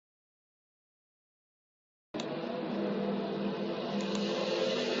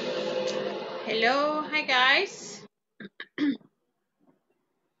Hello, hi guys.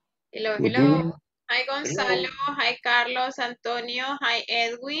 Hello, Good hello. morning. Hi Gonzalo, hi Carlos, Antonio, hi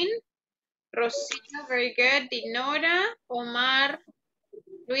Edwin, Rocío, very good. Dinora, Omar,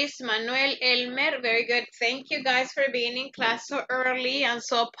 Luis Manuel, Elmer, very good. Thank you guys for being in class so early and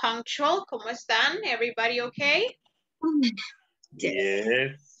so punctual. ¿Cómo están? Everybody okay?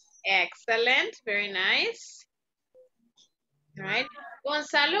 Yes. Excellent, very nice. All right.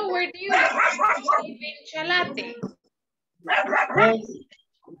 Gonzalo, where do you live in Chalate?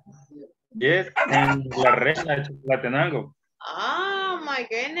 Yes, en La Reina, Chalatenango. Oh my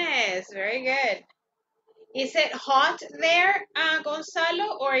goodness, very good. Is it hot there,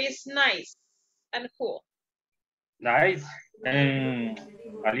 Gonzalo, or is nice and cool? Nice. And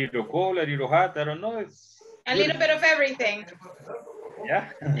a little cold, a little hot, I don't know. It's A little beautiful. bit of everything. Yeah.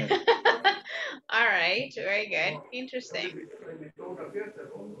 All right, very good. Interesting.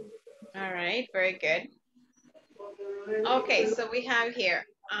 All right, very good. Okay, so we have here,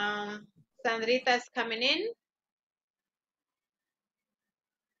 Sandrita's coming in.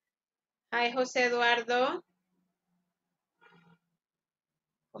 Hi, José Eduardo.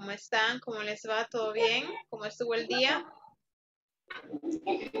 ¿Cómo están? ¿Cómo les va? ¿Todo bien? ¿Cómo estuvo el día?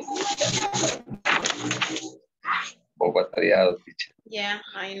 Poco atareado, teacher. Yeah,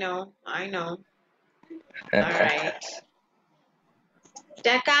 I know. All right.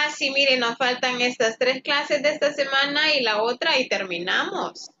 Ya casi, miren, nos faltan estas 3 clases de esta semana y la otra y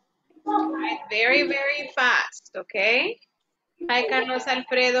terminamos. Right, very, very fast, okay? Hi, Carlos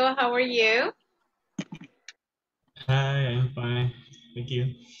Alfredo, how are you? Hi, I'm fine. Thank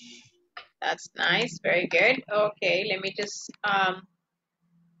you. That's nice, very good. Okay, let me just,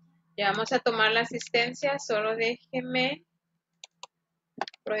 ya vamos a tomar la asistencia, solo déjeme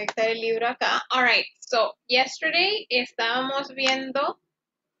proyectar el libro acá. All right, so yesterday estábamos viendo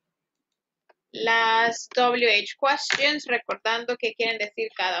las WH questions, recordando qué quieren decir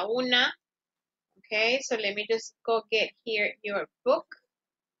cada una. Okay, so let me just go get here your book.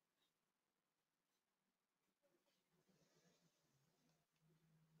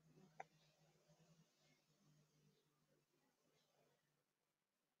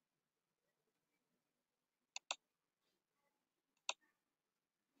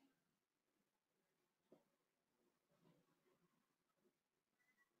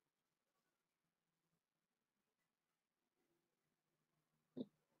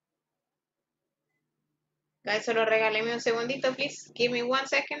 Guys, solo regáleme un segundito, please. Give me 1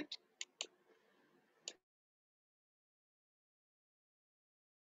 second.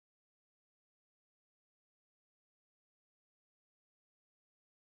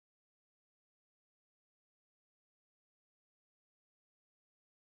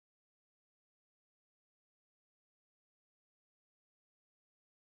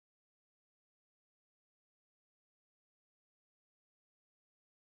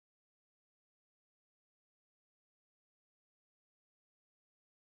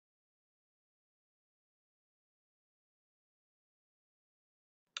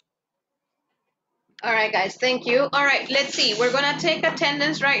 All right, guys, thank you. All right, let's see. We're going to take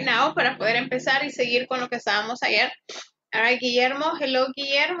attendance right now para poder empezar y seguir con lo que estábamos ayer. All right, Guillermo. Hello,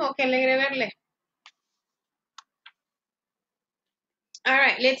 Guillermo. Qué alegre verle. All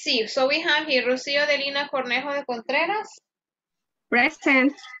right, let's see. So we have here Rocío Delina Cornejo de Contreras.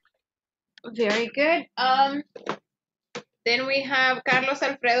 Present. Very good. Then we have Carlos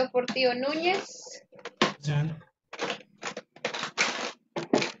Alfredo Portillo Núñez. Jan.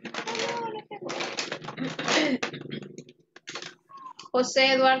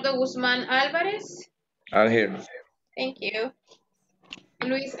 José Eduardo Guzmán Álvarez. I'm here. Thank you.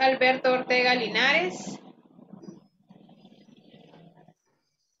 Luis Alberto Ortega Linares.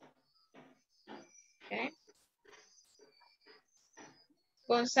 Okay.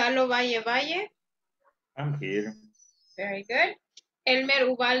 Gonzalo Valle Valle. I'm here. Very good. Elmer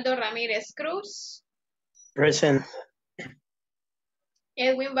Ubaldo Ramírez Cruz. Present.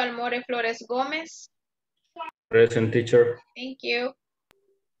 Edwin Balmore Flores Gómez. Present, teacher. Thank you.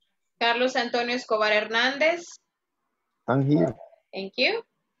 Carlos Antonio Escobar Hernández. I'm here. Thank you.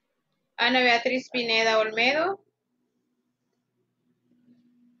 Ana Beatriz Pineda Olmedo.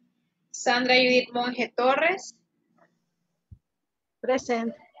 Sandra Judith Monge Torres.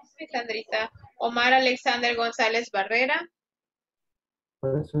 Present. Sí, Sandrita. Omar Alexander González Barrera.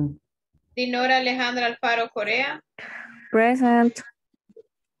 Present. Dinora Alejandra Alfaro Corea. Present.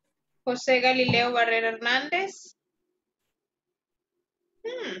 José Galileo Barrera Hernández.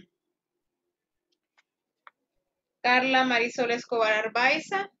 Carla Marisol Escobar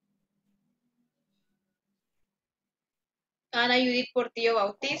Arbaiza. Ana Judith Portillo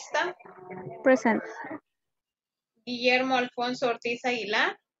Bautista. Present. Guillermo Alfonso Ortiz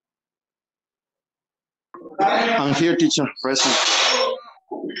Aguilar. I'm here, teacher. Present.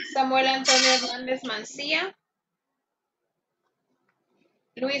 Samuel Antonio Hernández Mancía.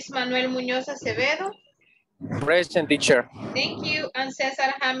 Luis Manuel Muñoz Acevedo. Present, teacher. Thank you. And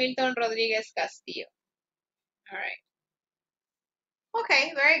César Hamilton Rodríguez Castillo. All right.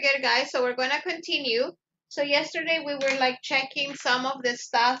 Okay, very good, guys. So we're going to continue. So yesterday we were like checking some of the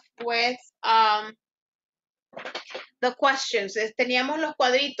stuff with the questions. Teníamos los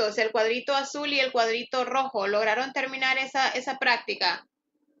cuadritos, el cuadrito azul y el cuadrito rojo. ¿Lograron terminar esa práctica?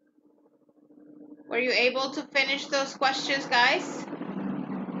 Were you able to finish those questions, guys?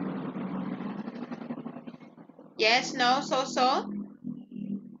 Yes, no, so?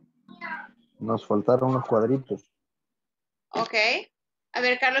 Nos faltaron los cuadritos. Okay. A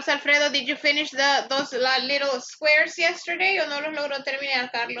ver, Carlos Alfredo, did you finish those little squares yesterday o no los logró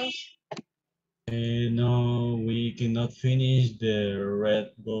terminar, Carlos? No, we cannot finish the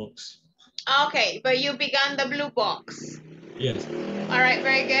red box. Okay, but you began the blue box. Yes. All right,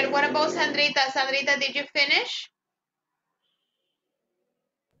 very good. What about Sandrita? Sandrita, did you finish?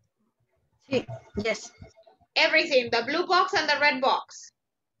 Yes. Everything, the blue box and the red box.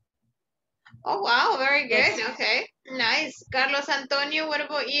 Oh, wow, very good. Yes. Okay, nice. Carlos Antonio, what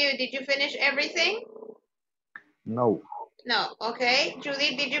about you? Did you finish everything? No. No, okay.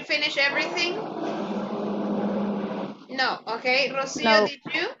 Judith, did you finish everything? No, okay. Rocio, No. did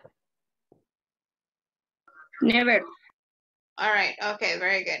you? Never. All right, okay,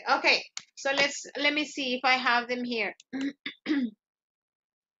 very good. Okay, so let me see if I have them here.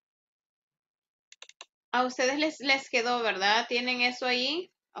 A ustedes les quedó, ¿verdad? ¿Tienen eso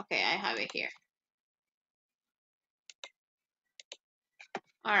ahí? Okay, I have it here.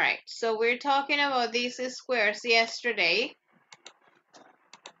 All right, so we're talking about these squares yesterday.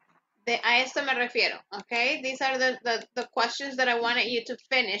 A esto me refiero, okay? These are the questions that I wanted you to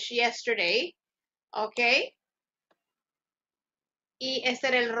finish yesterday, okay? Y este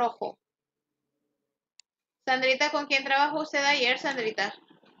era el rojo. Sandrita, ¿con quién trabajó usted ayer, Sandrita?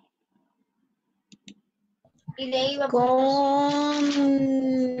 Con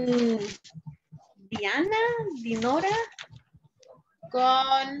Diana, Dinora.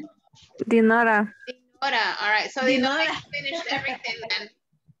 Con Dinora. Dinora. All right, so Dinora Dinora. finished everything then.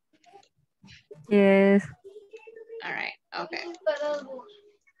 Yes. All right, okay.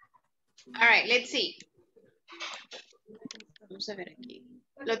 All right, let's see. Vamos a ver aquí.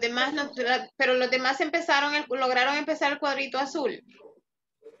 Los demás, no, pero los demás lograron empezar el cuadrito azul.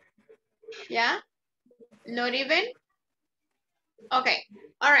 ¿Ya? Not even? Okay.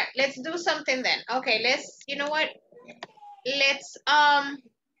 All right, let's do something then. Okay, you know what? Let's,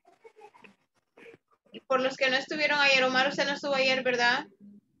 por los que no estuvieron ayer, Omar, usted no estuvo ayer, ¿verdad?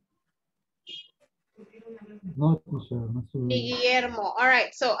 No, teacher, no Ni Guillermo. All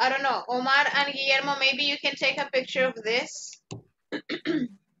right, so I don't know. Omar and Guillermo, maybe you can take a picture of this.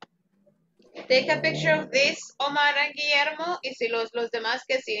 Take a picture of this, Omar and Guillermo, y si los demás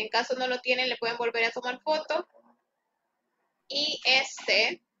que si en caso no lo tienen, le pueden volver a tomar foto. Y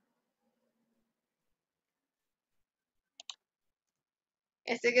este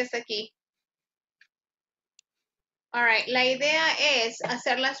que está aquí. All right, la idea es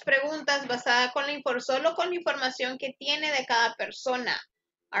hacer las preguntas basadas solo con la información que tiene de cada persona.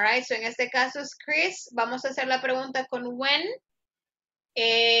 All right, so en este caso es Chris. Vamos a hacer la pregunta con when,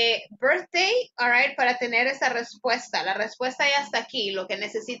 birthday, all right, para tener esa respuesta. La respuesta ya está aquí. Lo que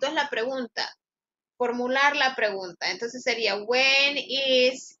necesito es la pregunta. Formular la pregunta. Entonces sería, when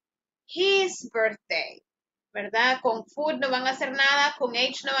is his birthday? ¿Verdad? Con food no van a hacer nada, con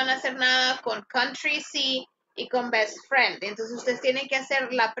age no van a hacer nada, con country sí, y con best friend. Entonces ustedes tienen que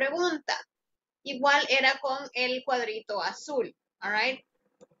hacer la pregunta. Igual era con el cuadrito azul, all right?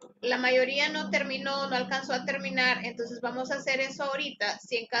 La mayoría no terminó, no alcanzó a terminar, entonces vamos a hacer eso ahorita.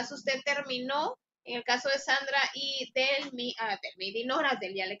 Si en caso usted terminó, en el caso de Sandra y Dinora,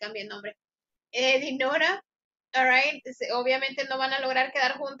 ya le cambié el nombre. Dinora, all right, obviamente no van a lograr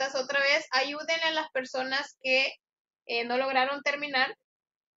quedar juntas otra vez. Ayúdenle a las personas que no lograron terminar.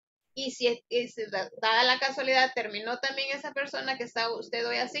 Y si dada la casualidad terminó también esa persona que está usted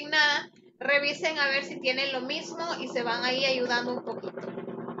hoy asignada, revisen a ver si tienen lo mismo y se van ahí ayudando un poquito.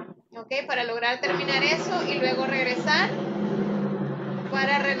 ¿Ok? Para lograr terminar eso y luego regresar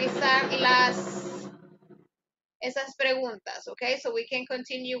para revisar esas preguntas. ¿Ok? So we can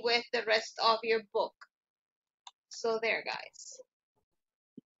continue with the rest of your book. So there, guys.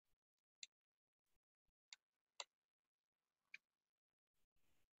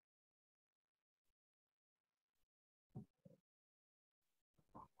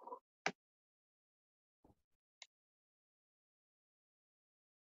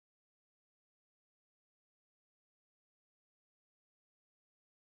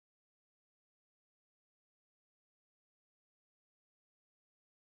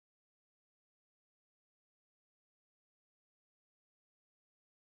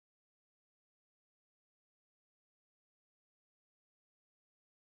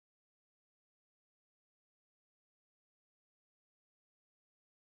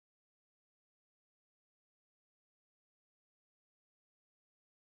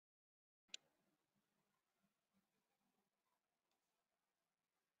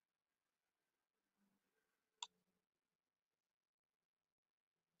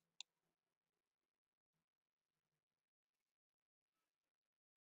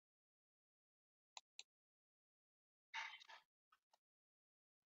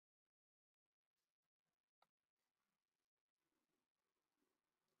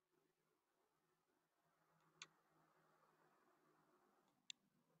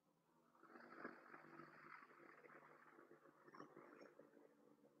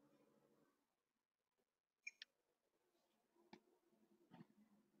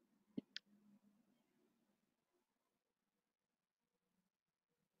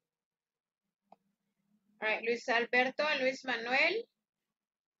 All right, Luis Alberto and Luis Manuel.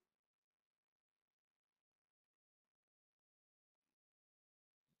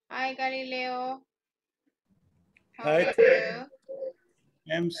 Hi, Galileo. How Hi. are you?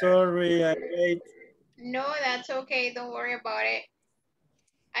 I'm sorry, I late. No, that's okay. Don't worry about it.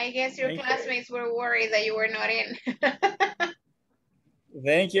 I guess your Thank you. classmates were worried that you were not in.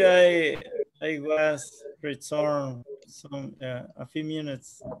 Thank you. I was returned some a few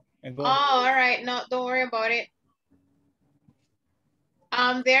minutes ago. Oh, all right. No, don't worry about it.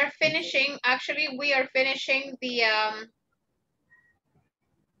 They're finishing. Actually, we are finishing the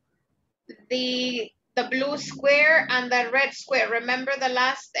blue square and the red square. Remember the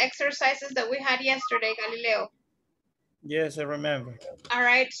last exercises that we had yesterday, Galileo? Yes, I remember. All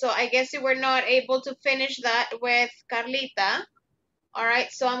right. So I guess you were not able to finish that with Carlita. All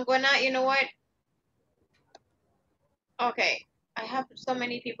right. So I'm gonna. You know what? Okay. I have so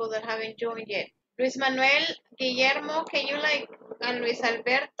many people that haven't joined yet. Luis Manuel, Guillermo, can you like, and Luis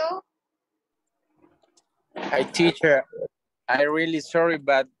Alberto? Hi, teacher. I'm really sorry,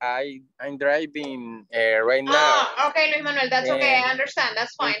 but I'm driving right now. Ah, okay, Luis Manuel, that's okay. I understand.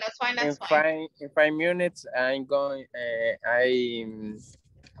 That's fine. That's fine. That's fine. In 5 minutes, I'm going. I'm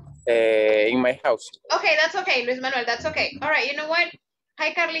in my house. Okay, that's okay, Luis Manuel. That's okay. All right. You know what?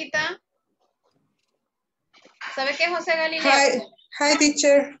 Hi, Carlita. ¿Sabe qué, José Galileo? Hi,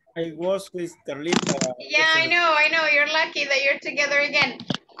 teacher. I was with Carlita. Yeah, I know. You're lucky that you're together again.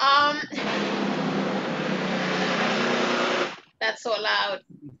 That's so loud.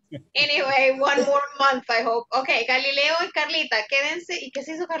 Anyway, one more month, I hope. Okay, Galileo y Carlita, quédense. ¿Y qué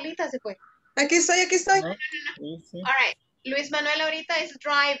se hizo Carlita? Se fue. Aquí estoy. No. All right. Luis Manuel ahorita is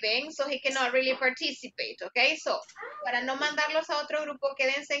driving, so he cannot really participate, okay? So, para no mandarlos a otro grupo,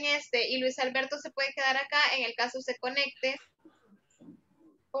 quédense en este. Y Luis Alberto se puede quedar acá en el caso se conecte,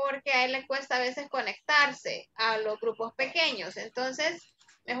 porque a él le cuesta a veces conectarse a los grupos pequeños. Entonces,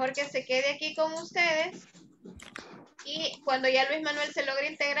 mejor que se quede aquí con ustedes. Y cuando ya Luis Manuel se logre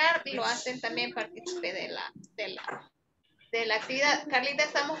integrar, lo hacen también partícipe de la actividad. Carlita,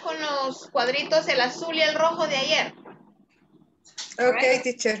 estamos con los cuadritos, el azul y el rojo de ayer. Ok,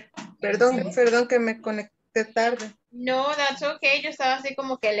 teacher. Perdón que me conecté tarde. No, that's okay. Yo estaba así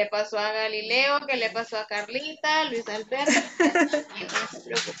como que le pasó a Galileo, que le pasó a Carlita, Luis Alberto. No se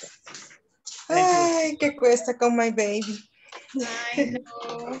preocupe. Ay, qué cuesta con my baby. Ay,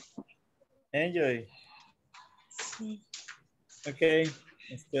 no. Enjoy. Sí. Ok,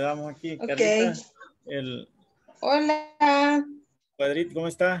 nos quedamos aquí. Ok. Carlita, Hola. cuadrito, ¿cómo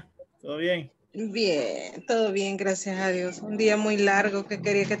está? ¿Todo bien? Bien, todo bien, gracias a Dios. Un día muy largo que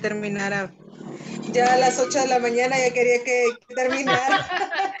quería que terminara. Ya a las 8 de la mañana ya quería que terminara.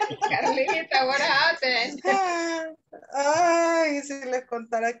 Carlita, what happened? Ay, si les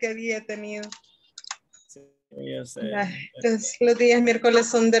contara qué día he tenido. Sí, yo sé. Los días miércoles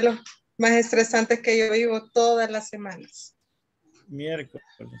son de los más estresantes que yo vivo todas las semanas. Miércoles.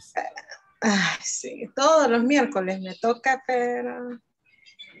 Ay, sí, todos los miércoles me toca, pero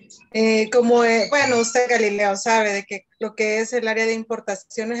bueno, usted Galileo sabe de que lo que es el área de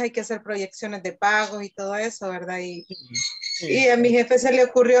importaciones hay que hacer proyecciones de pagos y todo eso, ¿verdad? Y a mi jefe se le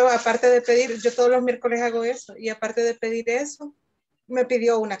ocurrió, aparte de pedir, yo todos los miércoles hago eso, y aparte de pedir eso, me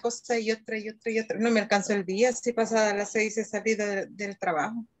pidió una cosa y otra y otra y otra. No me alcanzó el día, así pasada las 6 he salido del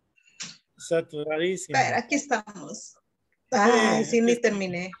trabajo. Saturadísimo. Pero aquí estamos. Ay, sí, ni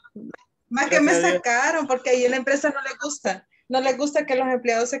terminé. Más que me sacaron, porque ahí en la empresa no les gusta. No les gusta que los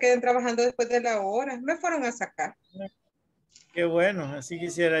empleados se queden trabajando después de la hora. Me fueron a sacar. Qué bueno, así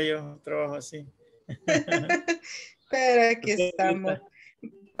quisiera yo un trabajo así. Pero aquí estamos.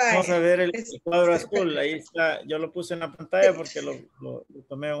 Vamos a ver el cuadro azul. Ahí está. Yo lo puse en la pantalla porque lo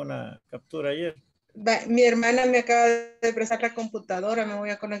tomé una captura ayer. Mi hermana me acaba de prestar la computadora. Me voy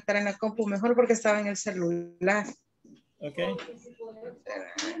a conectar en la compu mejor porque estaba en el celular. Ok.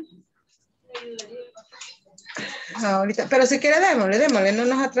 Ahorita, pero si quiere démosle, no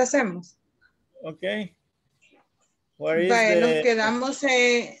nos atrasemos. Ok. Nos quedamos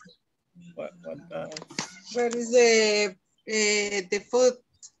en... Where is the food,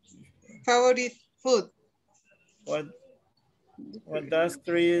 favorite food? What does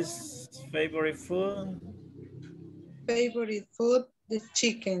Chris' favorite food? Favorite food, the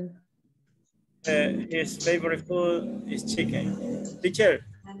chicken. His favorite food is chicken. Teacher,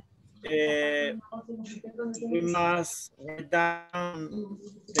 we must write down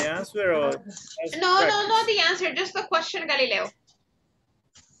the answer or No, not the answer, just the question, Galileo.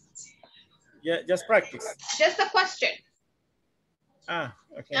 Yeah, just practice. Just the question. Ah,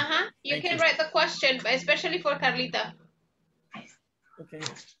 okay. You can write the question, especially for Carlita. Okay.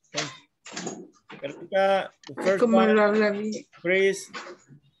 Thank you. Carlita, the first ¿Cómo one, lo habla bien? Chris.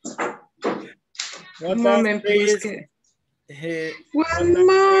 What Un does momento, Chris, es que... what One does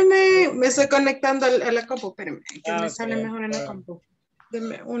moment. Me estoy conectando a la compu, espérame, que me sale okay, mejor en la compu.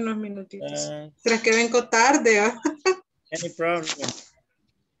 Deme unos minutitos. uh, Tras que vengo tarde, ¿va? any problem?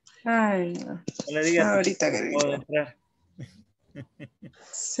 Ay, no. No le digas Ahorita que que puedo vengo. entrar.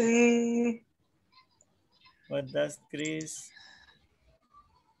 Sí. What does Chris,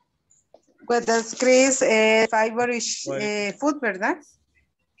 What does Chris favorite food, ¿verdad?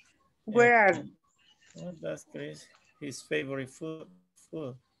 Where are what does Chris, his favorite food?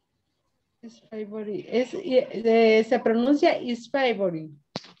 His favorite. Se pronuncia is favorite.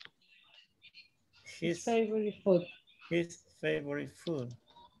 His favorite food. His favorite food.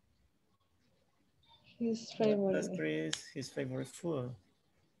 His What does favorite. Chris, his favorite food?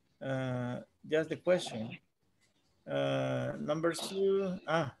 Just the question. Number 2.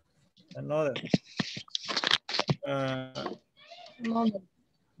 Another. No,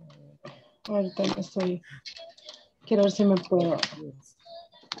 ahorita no estoy. Quiero ver si me puedo.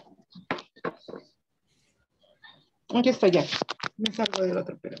 Aquí estoy ya. Me salgo del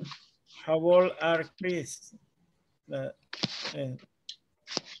otro, pero. How old are Chris?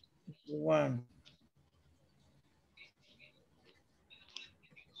 One.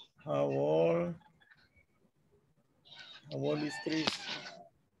 How old is Chris?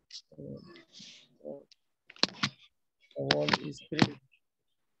 How old is Chris?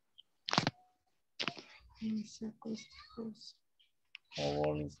 How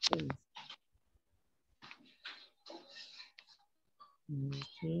old is Chris?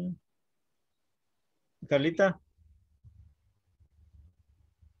 Okay. Carlita.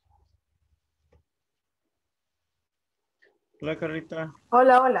 Hola, Carlita.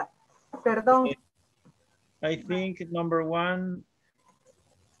 Hola, hola. Perdón. I think number 1.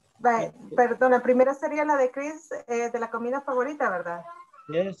 Perdón, la primera sería la de Chris de la comida favorita, ¿verdad?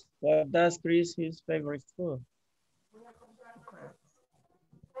 Yes. What does Chris his favorite food?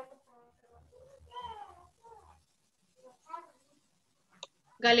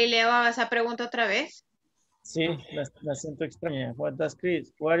 Galileo, ¿vas a preguntar otra vez? Sí, la siento extraña. What does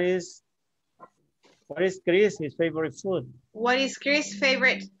Chris? What is Chris his favorite food? What is Chris'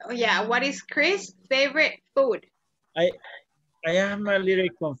 favorite? Oh, yeah, what is Chris' favorite food? I am a little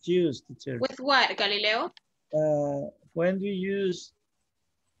confused, teacher. With what, Galileo? When we use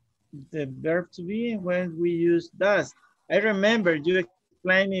the verb to be, when we use does. I remember you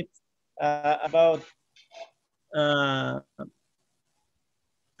explained it about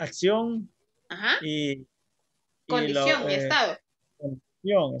acción y condición, estado.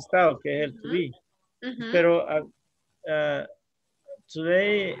 Condición, estado, que es el to be. Pero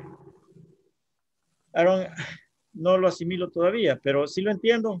today, no lo asimilo todavía, pero sí lo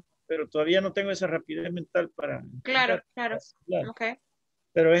entiendo, pero todavía no tengo esa rapidez mental para... Claro. Okay.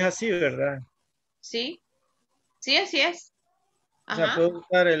 Pero es así, ¿verdad? Sí, así es. O sea, puedo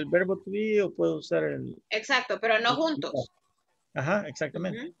usar el verbo to be o puedo usar el... Exacto, pero no juntos. Ajá,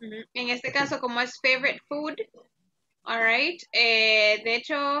 exactamente. En este caso, como es favorite food, all right, de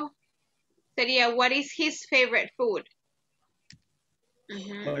hecho, sería what is his favorite food?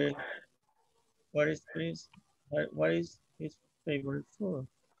 What is his favorite food?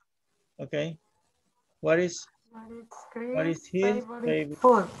 Okay. What is his favorite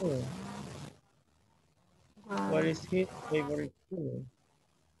food? What is his favorite food?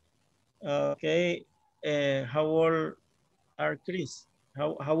 Okay. How old are Chris?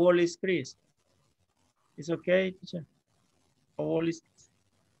 How old is Chris? It's okay, teacher. How old is Chris?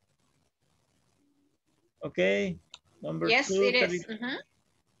 Okay. Number 2. Yes, it is.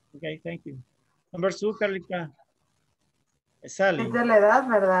 Okay, thank you. Number 2, Carlita. Sally. Es de la edad,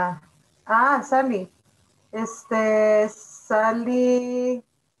 ¿verdad? Sally. Sally.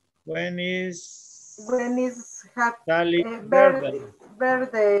 When is Sally birthday?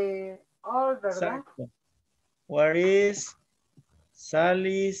 Birthday. All, ¿verdad? Exacto. What is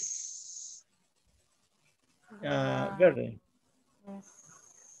Sally's birthday?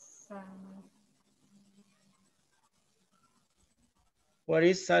 What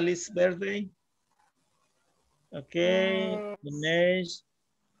is Sally's birthday? Okay, Inez,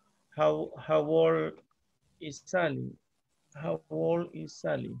 how old is Sally? How old is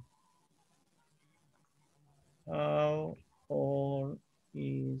Sally? How old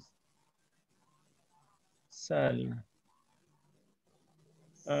is Sally?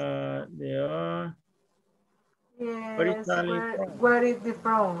 They are. Yes, Where is Sally from? Where is the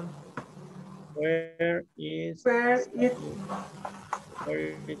from? Where is Where is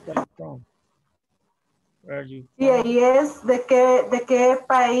Sally from? Where are you Y from? ahí es de qué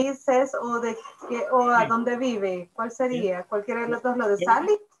país es o a dónde vive. ¿Cuál sería? ¿Cualquiera de los dos? ¿Lo de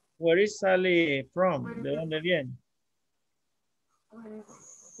Sally? Where is Sally from? ¿De dónde viene? Where is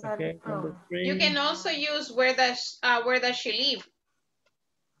Sally Okay, number from? You 3. can also use where does she live.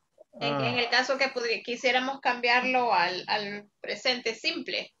 En el caso que quisiéramos cambiarlo al presente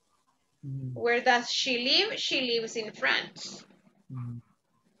simple. Where does she live? She lives in France.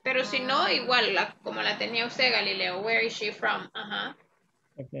 Pero si no, igual, como la tenía usted, Galileo. Where is she from? Ajá.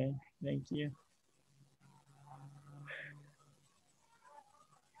 Okay, thank you.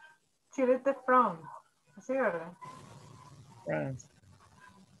 She lives from. Así, ¿verdad? France.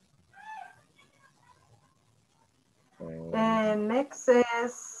 Next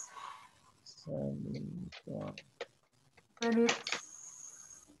is What when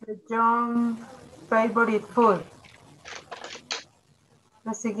it's the John favorite food.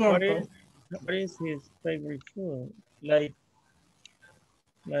 La siguiente. is his favorite food? Like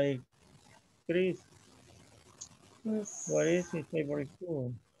Chris, what is his favorite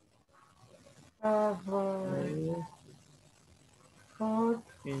food? Food.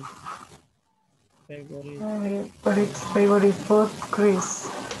 His favorite. Favorite food, Chris.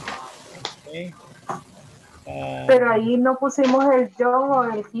 Okay. Pero ahí no pusimos el John o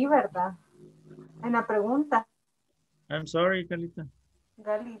el he, ¿verdad? En la pregunta. I'm sorry, Carlita.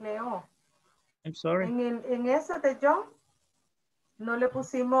 Galileo. I'm sorry. En ese de John no le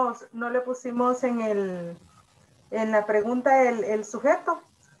pusimos en la pregunta el sujeto.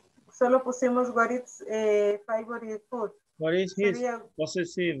 Solo pusimos what is favorite food. What is his Sería,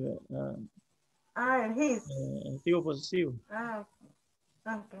 possessive? el his. Activo posesivo.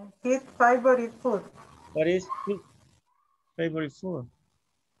 Okay. His favorite food. What is his favorite food?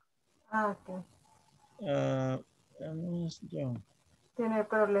 Okay. John. Tiene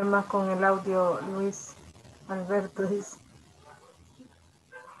problemas con el audio, Luis Alberto dice.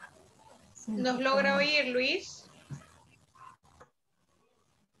 ¿Nos logra oír, Luis?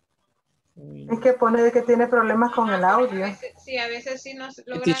 Es que pone de que tiene problemas con el audio. A veces sí nos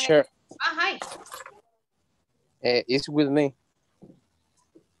logran. Teacher. Hi. It's with me.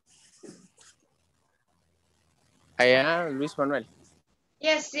 I am Luis Manuel.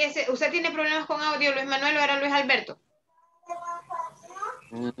 Yes. ¿Usted tiene problemas con audio, Luis Manuel, o era Luis Alberto?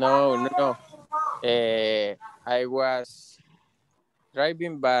 No. I was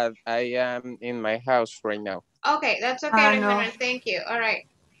driving, but I am in my house right now. Okay, that's okay, Luis no. Manuel. Thank you. All right.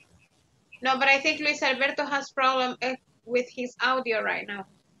 No, but I think Luis Alberto has problem with his audio right now.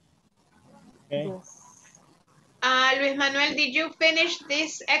 Okay. Yes. Luis Manuel, did you finish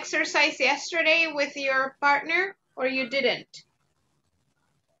this exercise yesterday with your partner, or you didn't?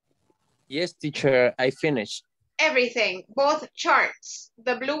 Yes, teacher, I finished. Everything, both charts,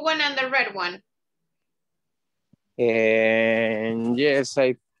 the blue one and the red one. And yes,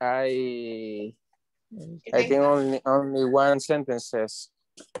 I think only one sentences.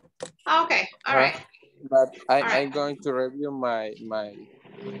 Okay, all right. But right. I'm going to review my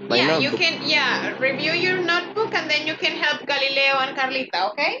yeah, notebook. you can review your notebook, and then you can help Galileo and Carlita,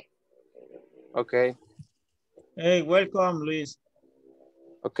 okay? Okay. Hey, welcome, Luis.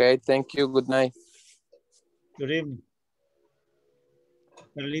 Okay, thank you. Good night. Good evening.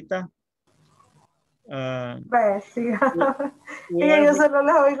 Carlita. Sí. Yo solo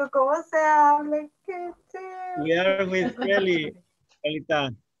les oigo cómo se habla. Qué chido. We are with Kelly.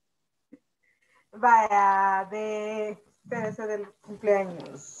 Carlita. Vaya, espérese del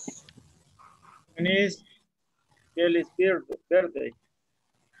cumpleaños. When is Kelly's birthday?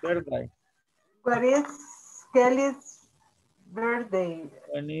 What is Kelly's birthday?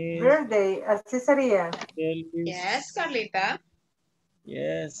 Birthday, así sería. Yes, Carlita.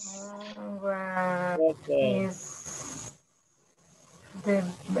 Yes. What is the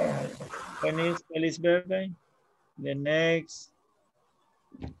birthday? When is Kelly's birthday? The next.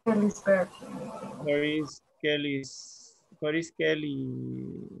 Kelly's birthday. Where is Kelly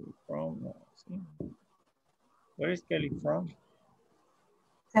from? Where is Kelly from?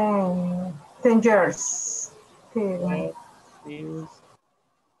 10 years. Where is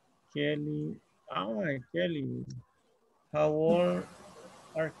Kelly? Kelly. How old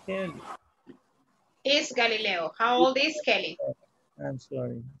are Kelly? Is Galileo. How old is Kelly? I'm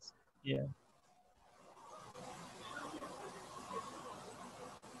sorry. Yeah.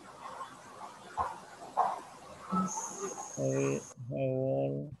 How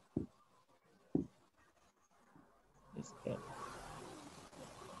old is Kelly?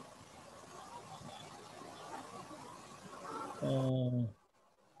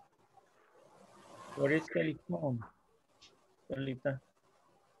 Where is Kelly from? Carlita.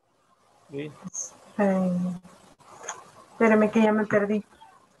 Luis. Espérame que ya me perdí.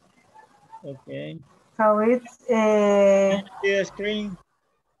 Okay. How it's, See the screen,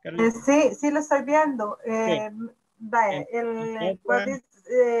 Carlita? sí lo estoy viendo. Okay. Vaya, And that what one, is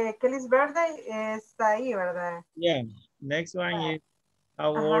Kelly's birthday está ahí, ¿verdad? yeah. Next one Vaya. is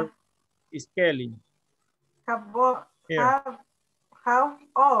how old is Kelly? Here. How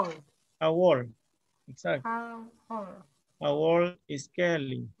old? How old? Exactly. How old How old is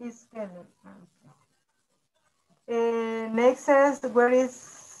Kelly? is Kelly? Next is, where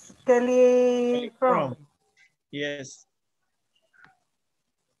is Kelly from? Yes.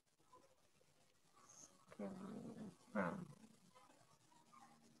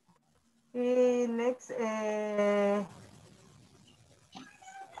 Y next, es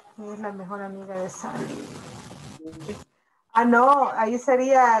la mejor amiga de Sally. Ah, no, ahí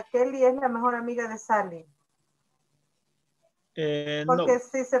sería Kelly es la mejor amiga de Sally. Porque No.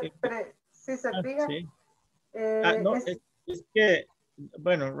 si se fija, Sí. No, es que,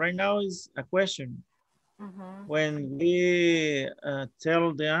 bueno, right now is a question. When we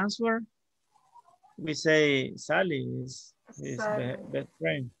tell the answer, we say Sally is Sally. best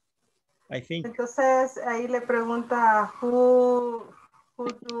friend, I think. Entonces ahí le pregunta who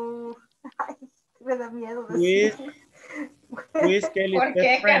do, ay, me da miedo decir. Who is Kelly's ¿Por best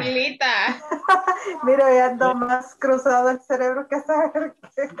qué, friend? Carlita? Mira, ya ando más cruzado el cerebro que saber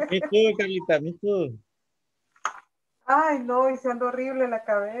qué. Me too, Carlita, me too. Ay, no, y se anda horrible la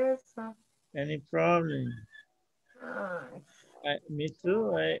cabeza. Any problem? Me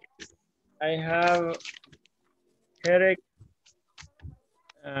too. I have headache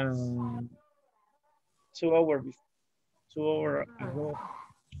 2 hours ago.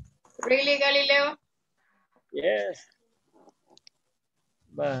 Really, Galileo? Yes.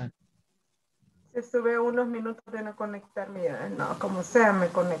 But Estuve unos minutos de no conectarme. No, como sea, me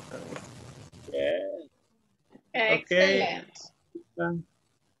conecto. yes. Excelente.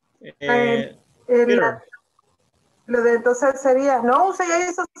 Okay. Peter. Lo de entonces sería, no, usted ya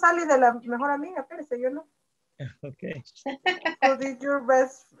hizo Sally de la mejor amiga, espérese, yo no. Okay. Who is your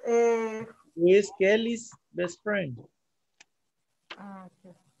best? Who is Kelly's best friend?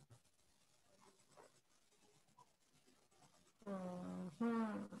 Okay.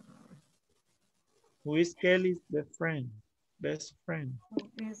 Who is Kelly's best friend? Best friend. Who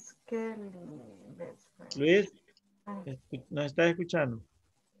is Kelly's best friend? Luis, ¿nos estás escuchando?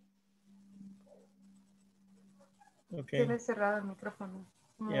 Okay. Tiene cerrado el micrófono.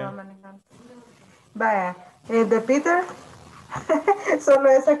 Me Yeah. va manejando. Vaya, de Peter, solo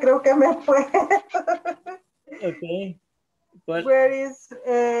esa creo que me fue. Okay. But, Where is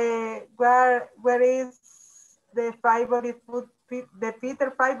the favorite food? The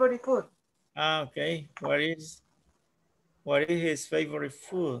Peter favorite food. okay. What is his favorite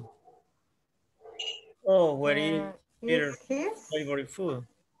food? Oh, what is Peter's favorite food?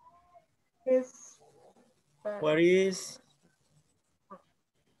 What is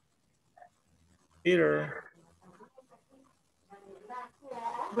Peter?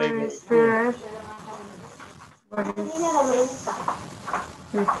 Where is Peter? What is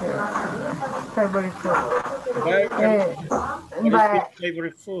favorite food? What is his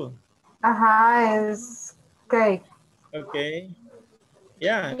favorite food? Es cake. Okay.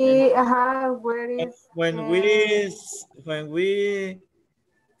 Yeah. Y, where is when we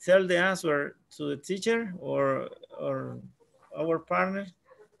tell the answer to the teacher or our partner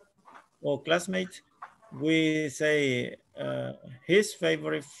or classmate, we say his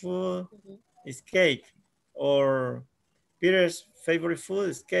favorite food is cake, or Peter's favorite food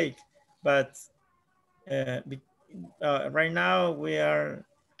is cake. But right now we are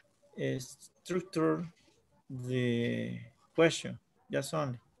structure the question, just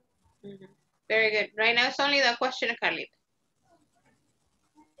only. Very good. Right now it's only the question, Carlita.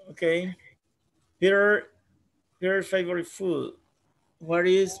 Okay. Peter's favorite food. What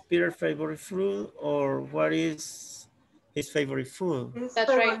is Peter's favorite food, or what is his favorite food? That's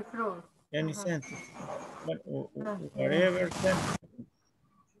right. Any sentence. Whatever sentence.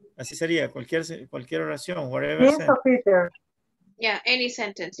 Así sería, cualquier oración, whatever sentence. Peter. Yeah, any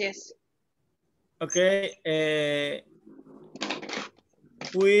sentence, yes. Okay.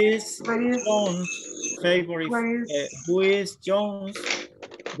 Who is John's favorite? Who is John's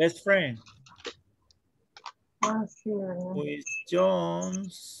best friend? Who is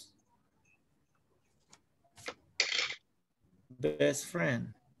John's best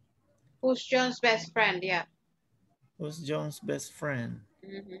friend? Who's John's best friend? Yeah. Who's John's best friend?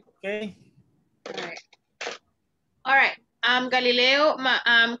 Okay. All right. All right. Galileo,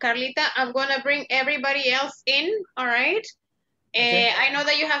 Carlita, I'm gonna bring everybody else in. All right. I know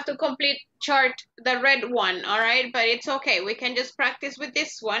that you have to complete chart, the red one, all right? But it's okay. We can just practice with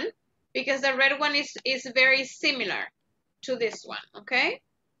this one because the red one is very similar to this one, okay?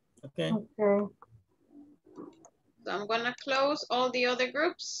 Okay. Okay. So I'm gonna close all the other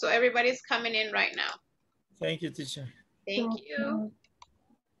groups so everybody's coming in right now. Thank you, teacher. Thank you.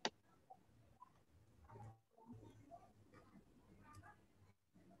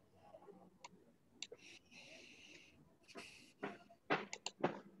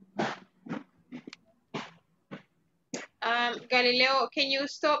 Galileo, can you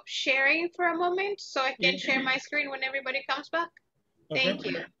stop sharing for a moment so I can share my screen when everybody comes back? Okay. Thank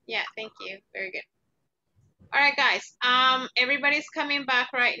you. Yeah, thank you. Very good. All right, guys. Everybody's coming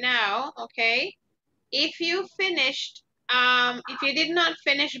back right now, okay? If you finished, if you did not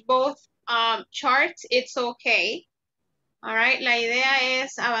finish both charts, it's okay. All right, la idea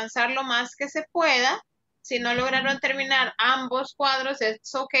es avanzar lo más que se pueda. Si no lograron terminar ambos cuadros,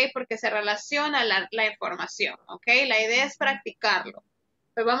 es ok porque se relaciona la información, ok. La idea es practicarlo.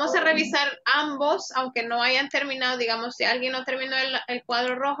 Pues vamos a revisar ambos, aunque no hayan terminado. Digamos, si alguien no terminó el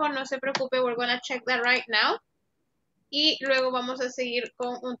cuadro rojo, no se preocupe, we're gonna check that right now. Y luego vamos a seguir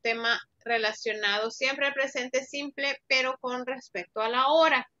con un tema relacionado, siempre al presente simple, pero con respecto a la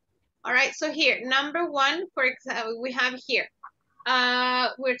hora. All right, so here, number one, for example, we have here.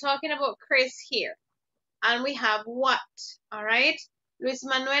 We're talking about Chris here. And we have what, all right? Luis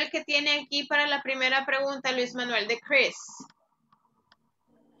Manuel, ¿qué tiene aquí para la primera pregunta, Luis Manuel, de Chris?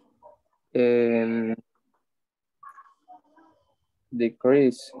 The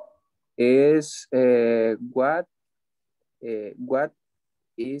Chris is what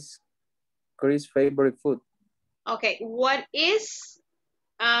is Chris' favorite food? Okay, what is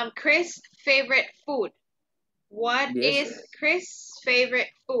Chris' favorite food? What is Chris' favorite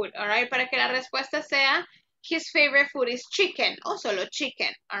food? All right, para que la respuesta sea his favorite food is chicken, o solo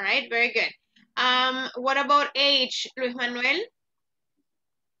chicken. All right, very good. What about age, Luis Manuel?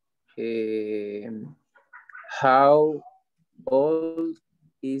 How old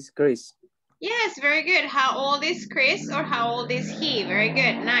is Chris? Yes, very good. How old is Chris or how old is he? Very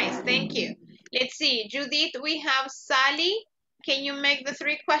good, nice, thank you. Let's see, Judith, we have Sally. Can you make the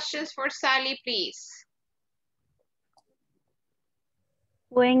 3 questions for Sally, please?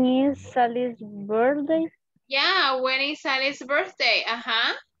 When is Sally's birthday? Yeah, when is Sally's birthday?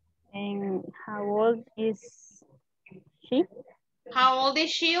 And how old is she? How old is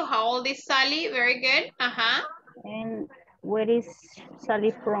she or how old is Sally? Very good. And where is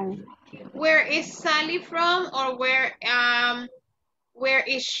Sally from? Where is Sally from or where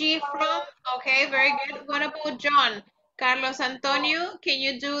is she from? Okay, very good. What about John? Carlos Antonio, can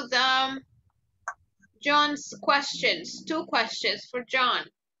you do the John's questions? 2 questions for John.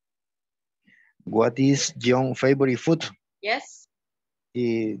 What is John's favorite food? Yes.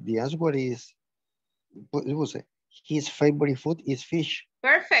 The answer is, his favorite food is fish.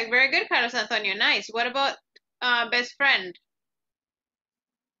 Perfect. Very good, Carlos Antonio. Nice. What about best friend?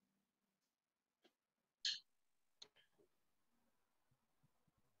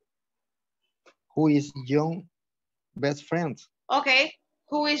 Who is John's best friend? Okay.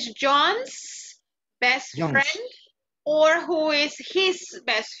 Who is John's best friend? Or who is his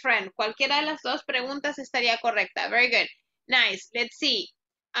best friend? Cualquiera de las dos preguntas estaría correcta. Very good. Nice. Let's see.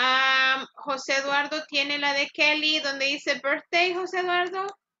 José Eduardo tiene la de Kelly, donde dice birthday, José Eduardo.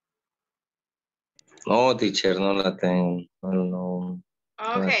 No, teacher, no la tengo. No.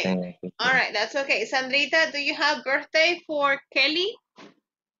 Okay. No all right, that's okay. Sandrita, do you have birthday for Kelly?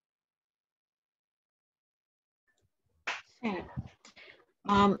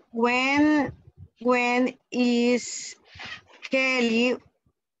 When is Kelly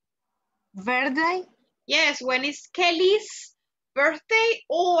birthday? Yes, when is Kelly's birthday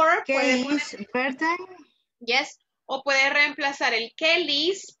or Kelly's birthday? Yes, o puede reemplazar el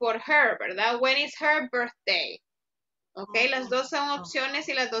Kelly's por her, ¿verdad? When is her birthday? Ok, las dos son opciones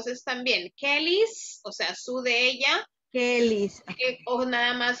y las dos están bien. Kelly's, o sea, su de ella. Kelly's. O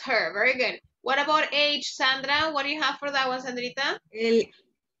nada más her. Very good. What about age, Sandra? What do you have for that one, Sandrita?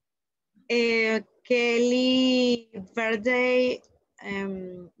 Kelly birthday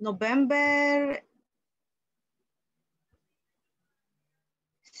November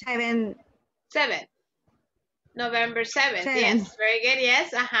 7. November 7th. Yes, very good.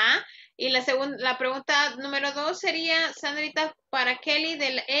 Yes, Y la pregunta número 2 sería, Sandrita, para Kelly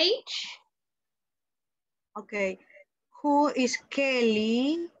del age. Okay. Who is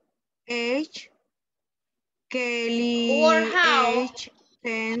Kelly age? Kelly or how? age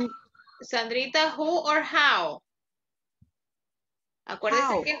 10. Sandrita, who or how?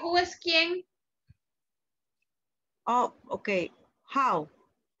 Acuérdese que who es quién. Oh, okay. How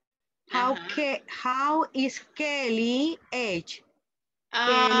is Kelly age?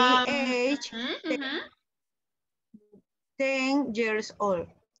 Kelly age 10 years old.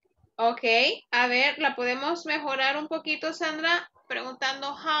 Ok, a ver, la podemos mejorar un poquito, Sandra,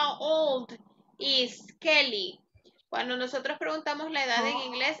 preguntando how old is Kelly. Cuando nosotros preguntamos la edad en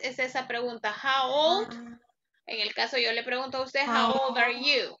inglés, es esa pregunta, how old. En el caso yo le pregunto a usted, how old are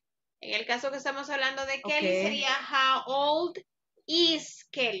you? En el caso que estamos hablando de Kelly, sería how old is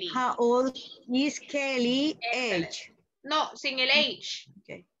Kelly. How old is Kelly age? No, sin el age.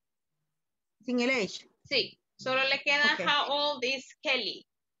 Okay. Sin el age. Sí, solo le queda how old is Kelly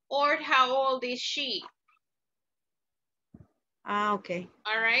or how old is she. Okay.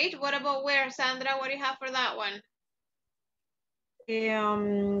 All right. What about where, Sandra? What do you have for that one?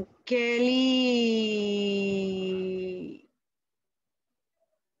 Kelly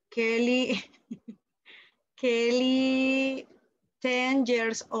 10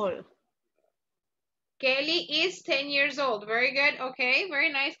 years old. Kelly is 10 years old. Very good. Okay, very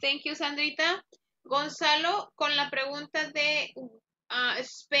nice. Thank you, Sandrita. Gonzalo, con la pregunta de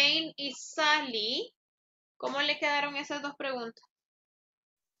Spain y Sally, ¿cómo le quedaron esas dos preguntas?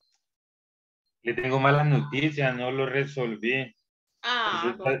 Le tengo malas noticias, no lo resolví.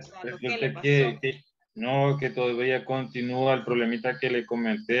 Gonzalo, ¿qué le pasó? Que todavía continúa el problemita que le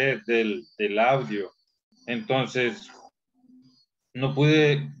comenté del audio. Entonces, no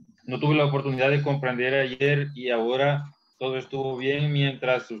tuve la oportunidad de comprender ayer y ahora todo estuvo bien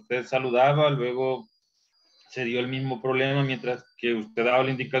mientras usted saludaba, luego se dio el mismo problema mientras que usted daba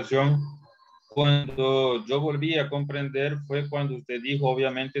la indicación. Cuando yo volví a comprender fue cuando usted dijo,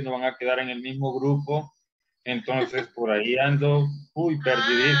 obviamente no van a quedar en el mismo grupo, entonces por ahí ando,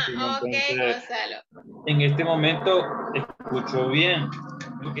 perdidísimo. Okay, entonces, Gonzalo. en este momento escucho bien.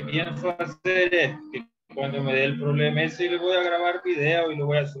 Lo que pienso hacer es que cuando me dé el problema ese, le voy a grabar video y lo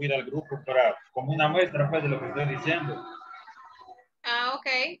voy a subir al grupo como una muestra pues, de lo que estoy diciendo.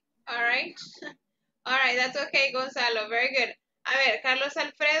 Okay. All right. All right, that's okay, Gonzalo. Very good. A ver, Carlos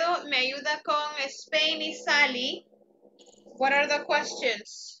Alfredo, me ayuda con Spain y Sally. What are the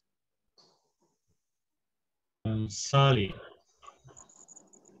questions? Sally.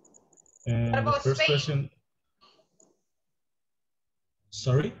 What about the first Spain? question.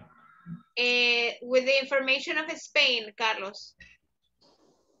 Sorry? With the information of Spain, Carlos.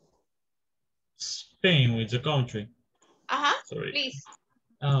 Spain with the country. Sorry. Please.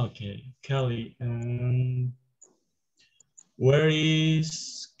 Okay, Kelly. Where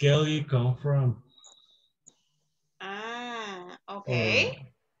is Kelly come from? Okay.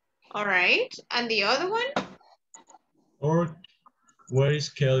 All right. And the other one? Or where is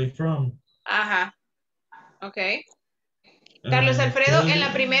Kelly from? Okay. Carlos Alfredo, en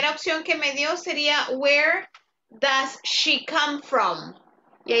la primera opción que me dio sería where does she come from?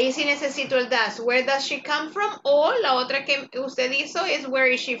 Y ahí sí necesito el does. Where does she come from? O la otra que usted hizo es where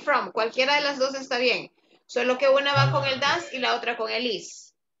is she from? Cualquiera de las dos está bien. Solo que una va con el does y la otra con el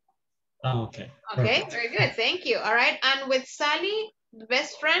is. Okay. Okay, very good. Thank you. All right. And with Sally,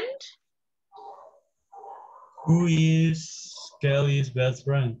 best friend? Who is Kelly's best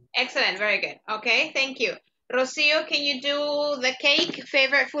friend? Excellent. Very good. Okay, thank you. Rocio, can you do the cake?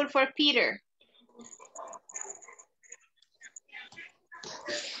 Favorite food for Peter?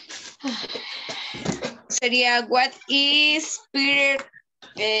 Sería, what is Peter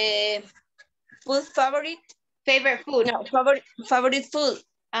food favorite? Favorite food. No, favorite food.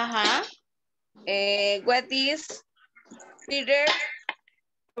 What is Peter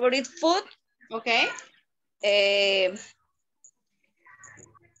favorite food? Okay.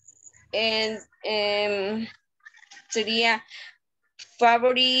 Sería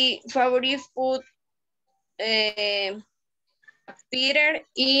favorite food Peter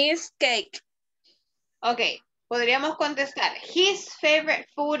is cake. Okay, podríamos contestar, his favorite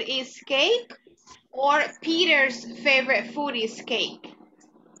food is cake or Peter's favorite food is cake.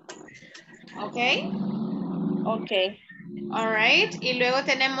 Okay. Okay. All right. Y luego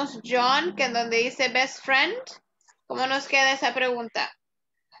tenemos John, que en donde dice best friend. ¿Cómo nos queda esa pregunta?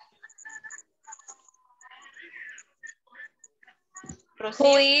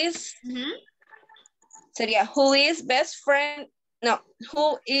 Who is sería who is best friend? No,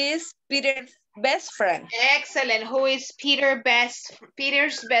 who is Peter's best friend? Excellent. Who is Peter's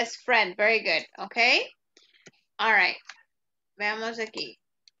best friend? Very good. Okay. All right. Veamos aquí.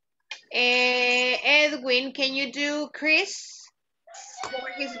 Edwin, can you do Chris for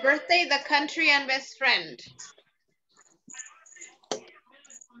his birthday, the country and best friend?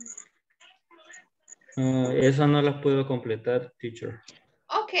 Esa no la puedo completar, teacher.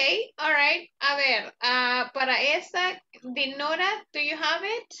 Okay, all right. A ver, para esta, Dinora, do you have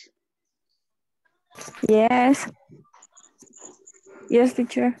it? Yes. Yes,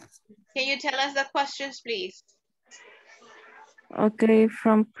 teacher. Can you tell us the questions, please? Okay,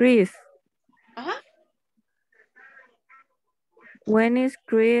 from Chris. Uh-huh. When is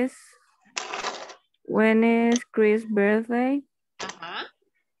Chris' birthday? Uh-huh.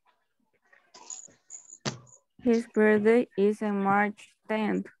 His birthday is on March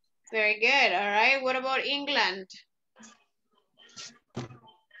 10th. Very good. All right. What about England?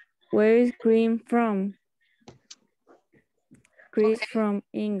 Where is Green from? Chris Okay. from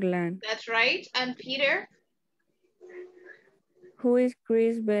England. That's right. And Peter? Who is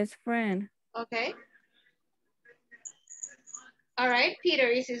Chris' best friend? Okay. All right. Peter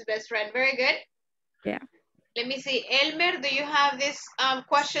is his best friend. Very good. Yeah. Let me see. Elmer, do you have these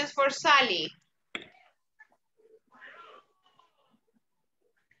questions for Sally?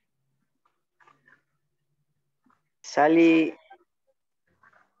 Sally.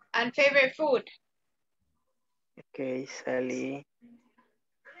 And favorite food? Okay, Sally.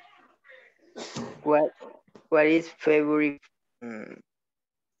 What is favorite?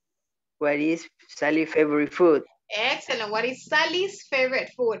 What is Sally's favorite food? Excellent. What is Sally's favorite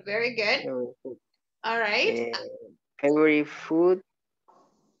food? Very good. All right. Favorite food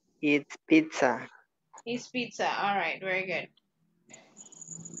is pizza. Is pizza. All right. Very good.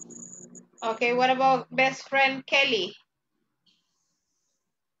 Okay. What about best friend Kelly?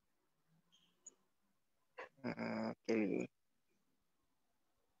 Kelly.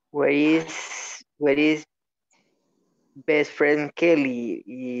 Where is best friend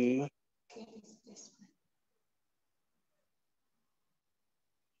Kelly?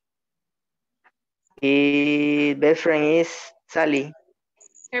 Best friend is Sally.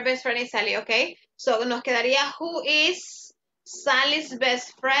 Her best friend is Sally, okay. So nos quedaría who is Sally's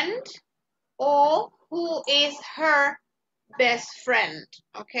best friend or who is her best friend,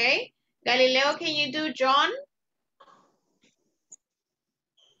 okay. Galileo, can you do John?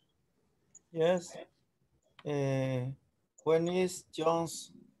 Yes. When is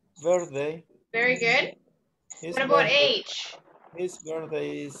John's birthday? Very good. His What about birthday, age? His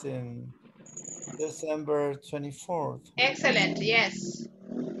birthday is in December 24th. Excellent, yes.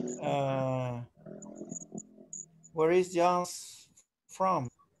 Where is John's from?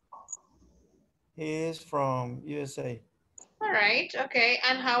 He is from USA. All right, okay.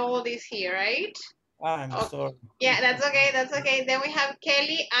 And how old is he, right? I'm sorry. Yeah, that's okay, that's okay. Then we have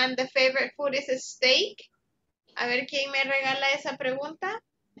Kelly, and the favorite food is a steak. A ver, ¿quién me regala esa pregunta?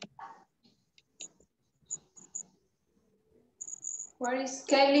 What is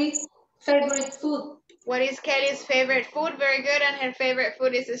Kelly's favorite food? What is Kelly's favorite food? Very good, and her favorite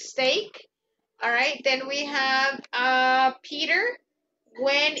food is a steak. All right, then we have Peter.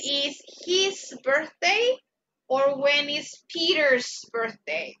 When is his birthday? Or when is Peter's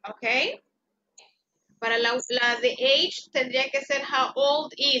birthday? Okay. Para la de age tendría que ser how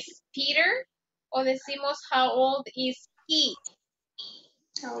old is Peter, o decimos how old is he.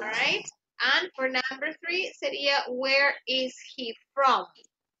 All right. And for number 3 sería where is he from?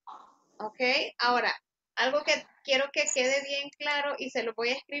 Ok. Ahora, algo que quiero que quede bien claro y se lo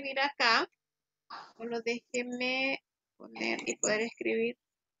voy a escribir acá. Solo déjenme poner y poder escribir.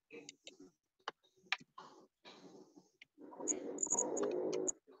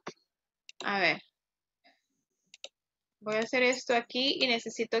 A ver. Voy a hacer esto aquí y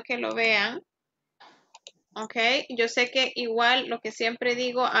necesito que lo vean. Ok, yo sé que igual lo que siempre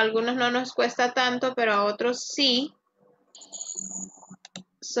digo, a algunos no nos cuesta tanto, pero a otros sí.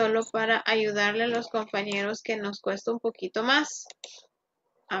 Solo para ayudarle a los compañeros que nos cuesta un poquito más.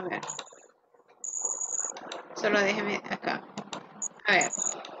 A ver. Solo déjenme acá. A ver.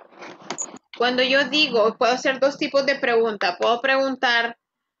 Cuando yo digo, puedo hacer dos tipos de pregunta. Puedo preguntar,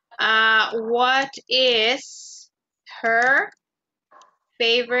 what is her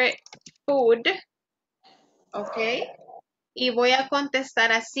favorite food? Ok. Y voy a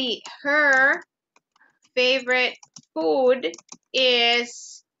contestar así. Her favorite food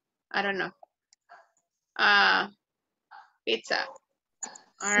is, I don't know, pizza.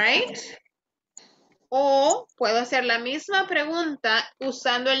 All right. O puedo hacer la misma pregunta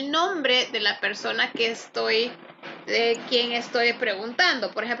usando el nombre de la persona de quien estoy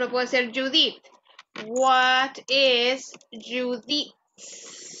preguntando. Por ejemplo, puedo decir Judith. What is Judith's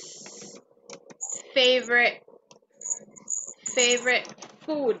favorite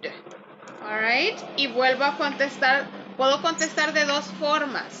food? All right. Y vuelvo a contestar. Puedo contestar de dos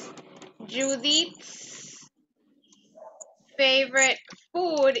formas. Judith's favorite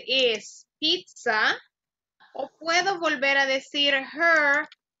food is pizza. O puedo volver a decir her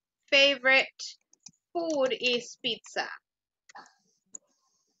favorite food is pizza.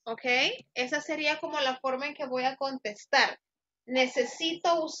 ¿Ok? Esa sería como la forma en que voy a contestar.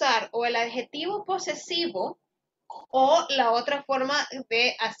 Necesito usar o el adjetivo posesivo o la otra forma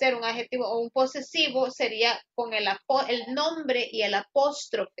de hacer un adjetivo o un posesivo sería con el nombre y el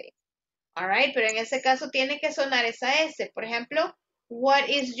apóstrofe. All right, pero en ese caso tiene que sonar esa S. Por ejemplo, what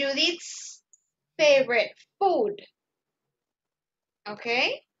is Judith's favorite food? ¿Ok?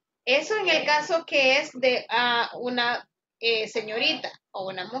 Eso en el caso que es de una señorita o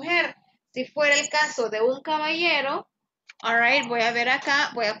una mujer. Si fuera el caso de un caballero, all right, voy a ver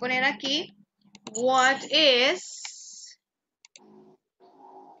acá, voy a poner aquí, what is,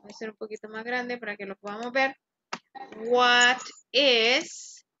 voy a hacer un poquito más grande para que lo podamos ver. What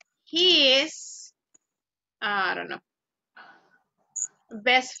is his, I don't know,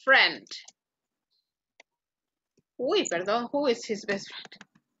 best friend? Uy, perdón, who is his best friend?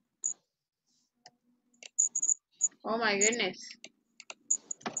 Oh my goodness.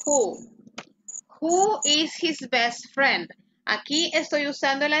 Who is his best friend? Aquí estoy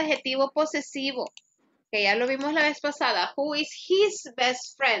usando el adjetivo posesivo, que ya lo vimos la vez pasada. Who is his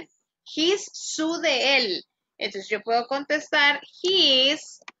best friend? His, su de él. Entonces yo puedo contestar,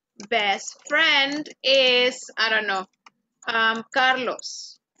 his best friend is, I don't know,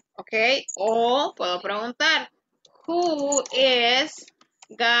 Carlos. ¿Ok? O puedo preguntar, who is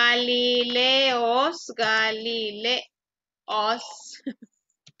Galileo's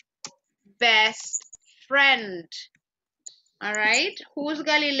best friend? All right. Who's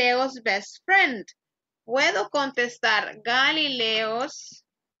Galileo's best friend? Puedo contestar Galileo's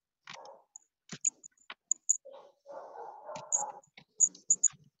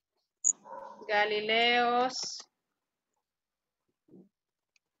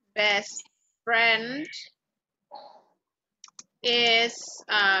best friend is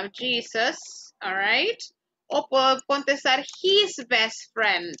Jesus. All right. O puedo contestar his best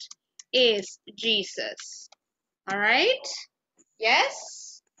friend is Jesus. All right.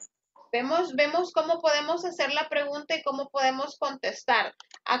 Yes. Vemos cómo podemos hacer la pregunta y cómo podemos contestar.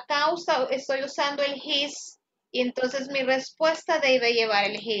 Acá estoy usando el his y entonces mi respuesta debe llevar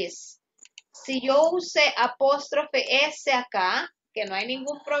el his. Si yo usé apóstrofe S acá, que no hay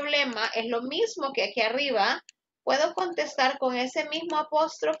ningún problema, es lo mismo que aquí arriba, puedo contestar con ese mismo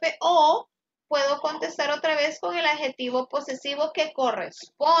apóstrofe o puedo contestar otra vez con el adjetivo posesivo que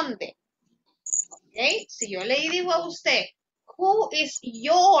corresponde. ¿Okay? Si yo le digo a usted, who is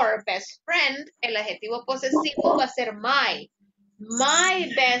your best friend? El adjetivo posesivo va a ser my.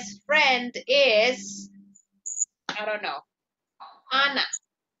 My best friend is, I don't know, Ana.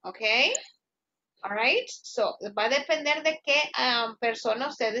 ¿Ok? All right. So, va a depender de qué persona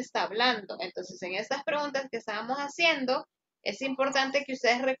usted está hablando. Entonces, en estas preguntas que estábamos haciendo, es importante que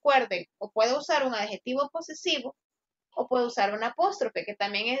ustedes recuerden, o puedo usar un adjetivo posesivo, o puedo usar un apóstrofe, que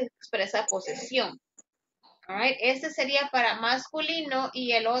también expresa posesión. All right. Este sería para masculino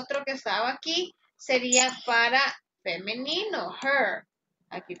y el otro que estaba aquí sería para femenino, her.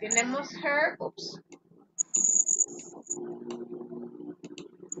 Aquí tenemos her, oops.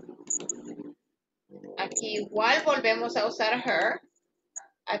 Aquí igual volvemos a usar her.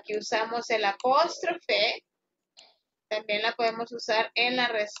 Aquí usamos el apóstrofe. También la podemos usar en la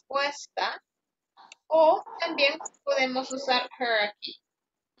respuesta. O también podemos usar her aquí.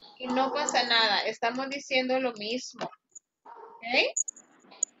 Y no pasa nada. Estamos diciendo lo mismo. ¿Ok?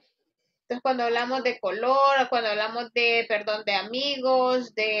 Entonces, cuando hablamos de color, cuando hablamos de, perdón, de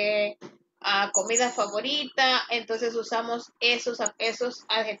amigos, de comida favorita, entonces usamos esos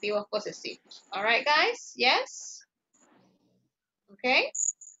adjetivos posesivos. All right, guys? Yes? ¿Ok?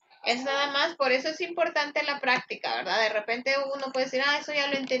 Es nada más, por eso es importante la práctica, ¿verdad? De repente uno puede decir, eso ya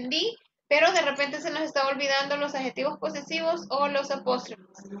lo entendí, pero de repente se nos está olvidando los adjetivos posesivos o los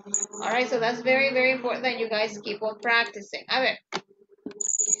apóstrofes. All right, so that's very, very important that you guys keep on practicing. A ver,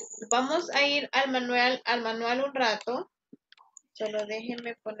 vamos a ir al manual un rato. Solo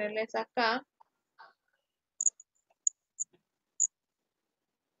déjenme ponerles acá.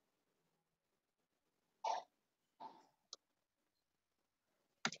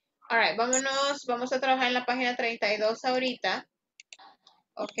 All right, vamos a trabajar en la página 32 ahorita.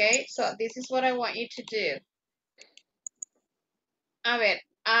 Okay, so this is what I want you to do. A ver,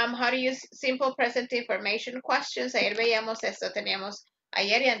 how to use simple present information questions. Ayer veíamos esto, teníamos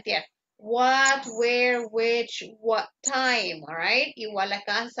ayer y antier. What, where, which, what time, all right? Igual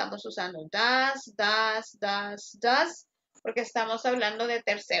acá estamos usando does, porque estamos hablando de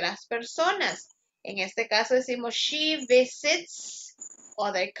terceras personas. En este caso decimos, she visits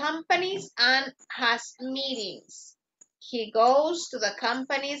other companies and has meetings. He goes to the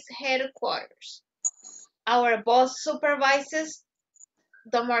company's headquarters. Our boss supervises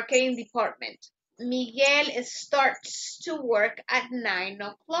the marketing department. Miguel starts to work at 9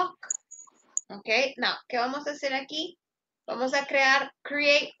 o'clock. Okay, now, ¿qué vamos a hacer aquí? Vamos a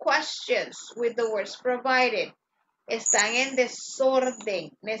create questions with the words provided. Están en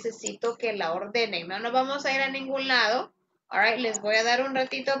desorden. Necesito que la ordenen. No nos vamos a ir a ningún lado. All right, les voy a dar un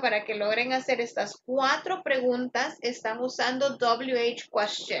ratito para que logren hacer estas 4 preguntas. Están usando WH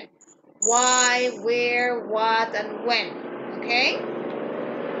question. Why, where, what, and when. Okay.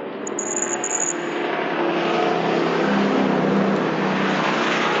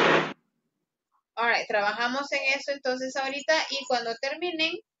 All right, trabajamos en eso entonces ahorita y cuando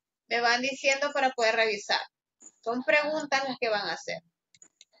terminen me van diciendo para poder revisar. Son preguntas las que van a hacer.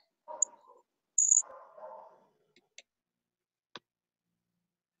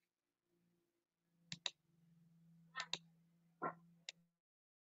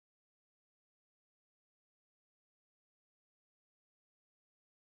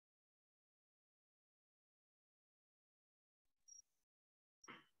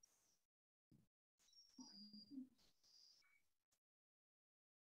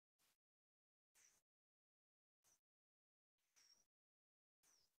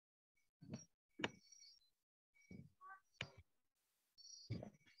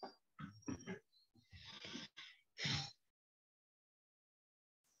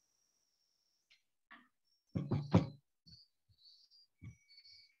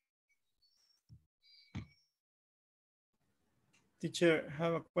 Teacher, I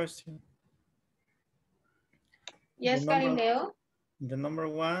have a question. Yes, Galileo. The number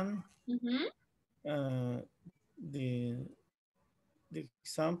 1, Mm-hmm. The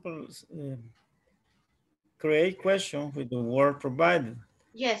examples, create question with the word provided.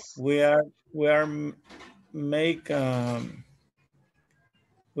 Yes. We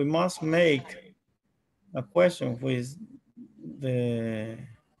must make a question with the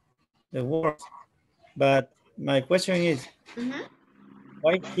words. But my question is,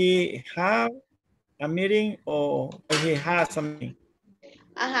 why he have a meeting or he has a meeting?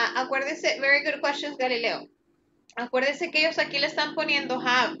 Ajá, acuérdese, very good questions, Galileo. Acuérdese que ellos aquí le están poniendo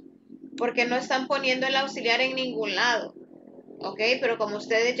have, porque no están poniendo el auxiliar en ningún lado. Ok, pero como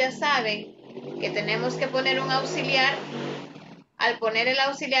ustedes ya saben que tenemos que poner un auxiliar, al poner el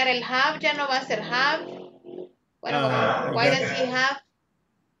auxiliar, el have ya no va a ser have. Bueno, como, why does he have?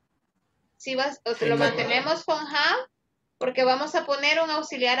 Si lo mantenemos con have, porque vamos a poner un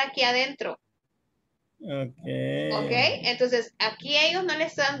auxiliar aquí adentro. Okay. Ok, entonces aquí ellos no le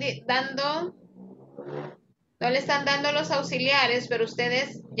están dando los auxiliares, pero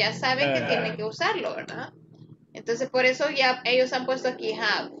ustedes ya saben que tienen que usarlo, ¿verdad? Entonces por eso ya ellos han puesto aquí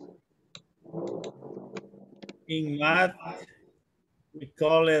have. In math, we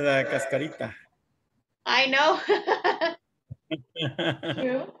call it a cascarita. I know.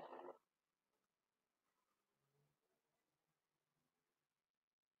 True.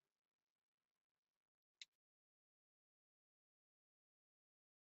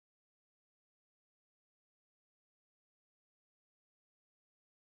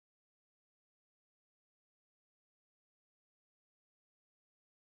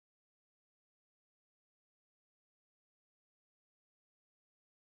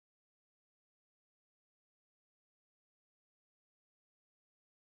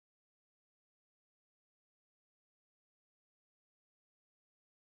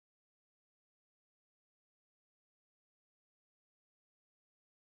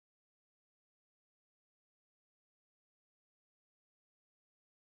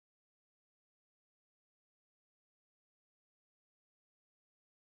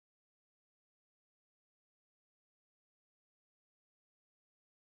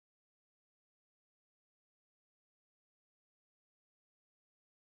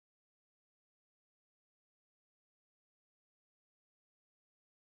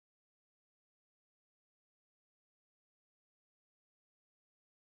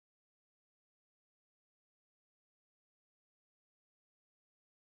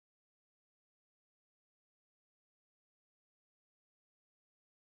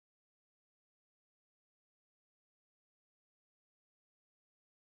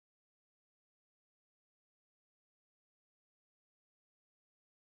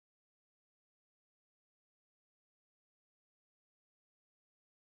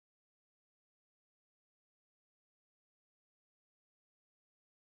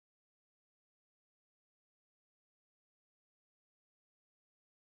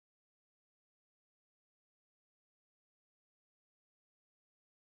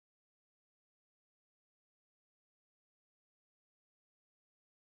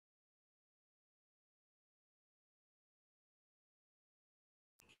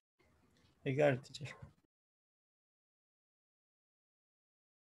 I got it, teacher.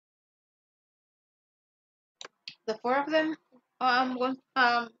 The four of them,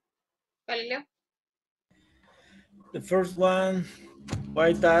 Galileo. The first one,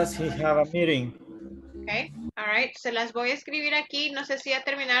 why does he have a meeting? Okay, all right, se las voy a escribir aquí. No sé si ya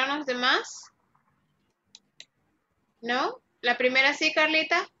terminaron los demás. ¿No? La primera sí,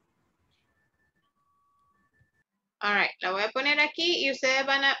 Carlita. All right, la voy a poner aquí y ustedes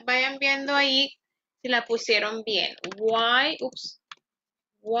vayan viendo ahí si la pusieron bien. Why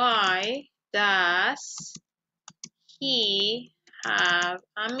does he have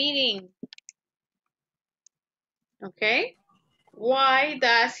a meeting? Okay. Why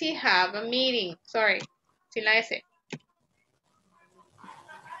does he have a meeting? Sorry, sin la S.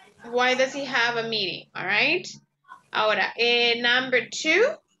 Why does he have a meeting? All right. Ahora, number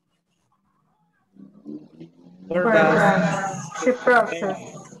 2. Where does she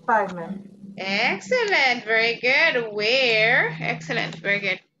process payment? Excellent, very good. Where? Excellent, very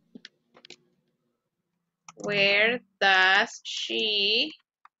good. Where does she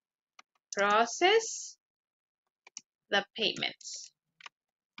process the payments?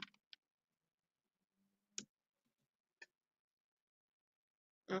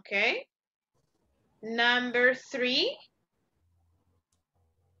 Okay. Number 3.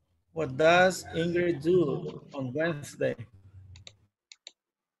 What does Ingrid do on Wednesday?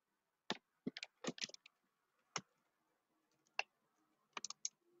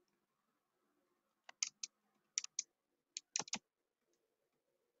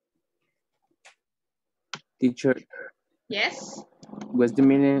 Teacher, Yes. what's the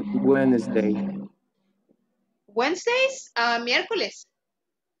meaning Wednesday? Wednesdays, miércoles.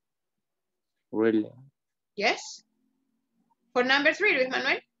 Really? Yes. For number 3, Luis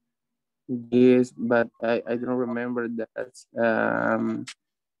Manuel. Yes, but I don't remember that.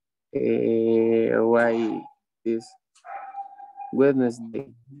 Why this Wednesday?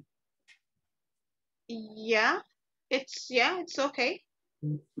 Yeah, it's okay.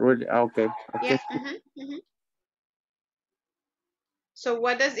 Really? Okay. Yeah. So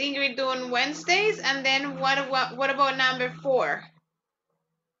what does Ingrid do on Wednesdays? And then what about number 4?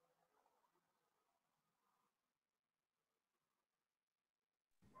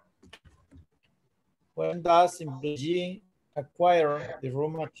 When does employee acquire the raw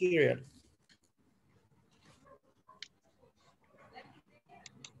material?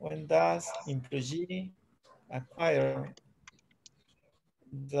 When does employee acquire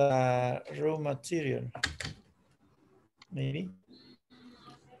the raw material? Maybe.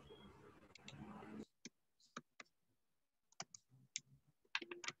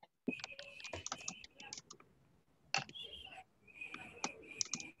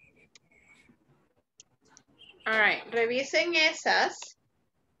 All right, revisen esas.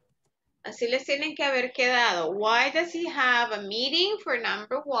 Así les tienen que haber quedado. Why does he have a meeting for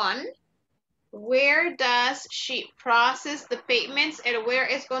number 1? Where does she process the payments? El where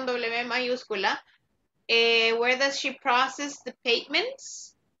es con W mayúscula. Where does she process the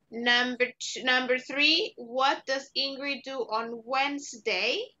payments? Number 3, what does Ingrid do on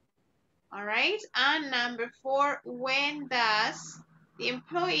Wednesday? All right, and number 4, when does the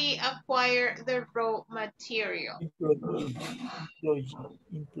employee acquire the raw material?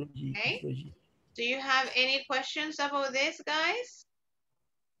 Okay. Do you have any questions about this, guys?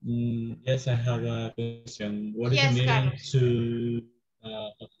 Yes, I have a question. What is Yes, the meaning Carlos. to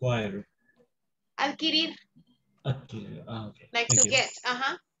acquire? Adquirir. Adquirir. Okay. Like Thank to you. get.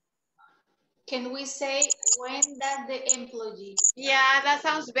 Can we say when does the employee? Yeah, that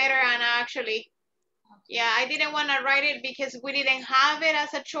sounds better, Anna, actually. Yeah, I didn't want to write it because we didn't have it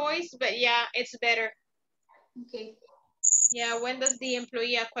as a choice, but yeah, it's better. Okay. Yeah, when does the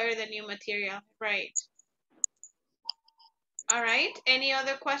employee acquire the new material? Right. All right, any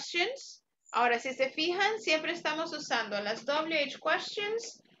other questions? Ahora, si se fijan, siempre estamos usando las WH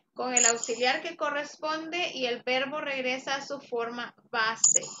questions con el auxiliar que corresponde y el verbo regresa a su forma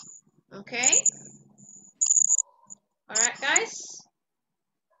base. Okay? All right, guys?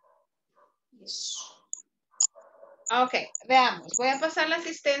 Yes. Ok, veamos. Voy a pasar la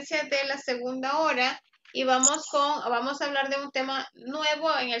asistencia de la segunda hora y vamos a hablar de un tema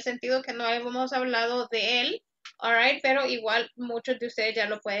nuevo en el sentido que no hemos hablado de él. All right, pero igual muchos de ustedes ya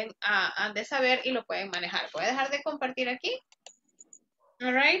lo pueden han de saber y lo pueden manejar. Voy a dejar de compartir aquí.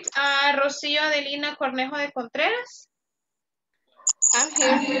 All right. Rocío Adelina Cornejo de Contreras. I'm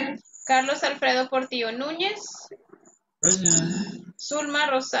here. Carlos Alfredo Portillo Núñez. Present. Zulma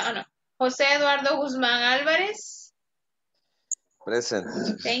Rosano. José Eduardo Guzmán Álvarez. Present.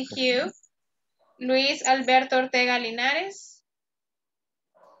 Thank you. Luis Alberto Ortega Linares.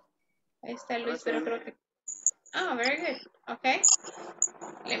 Ahí está Luis, pero creo que... Oh, very good. Okay.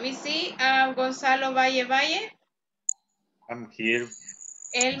 Let me see. Gonzalo Valle. I'm here.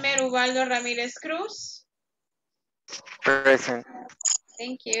 Elmer Ubaldo Ramírez Cruz. Present.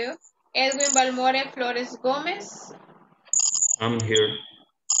 Thank you. Edwin Balmore Flores Gómez. I'm here.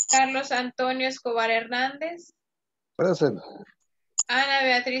 Carlos Antonio Escobar Hernández. Present. Ana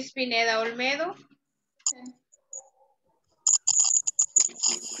Beatriz Pineda Olmedo.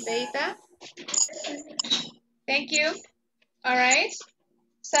 Beita. Thank you. All right.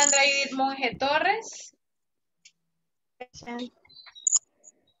 Sandra Judith Monge Torres.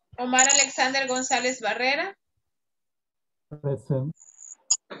 Omar Alexander González Barrera. Present.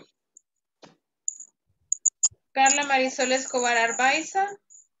 Carla Marisol Escobar Arbaiza.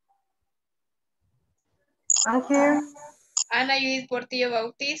 I'm here. Ana Judith Portillo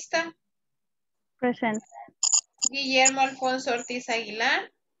Bautista. Present. Guillermo Alfonso Ortiz Aguilar.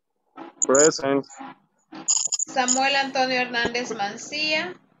 Present. Samuel Antonio Hernández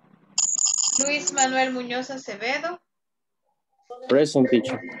Mancía. Luis Manuel Muñoz Acevedo. Present,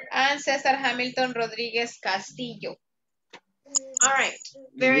 teacher. And César Hamilton Rodríguez Castillo. All right,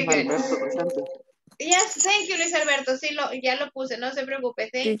 very good. Yes, thank you, Luis Alberto. Sí, ya lo puse, no se preocupe.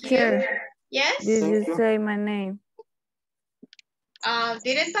 Thank Teacher, you. Yes? did you say my name?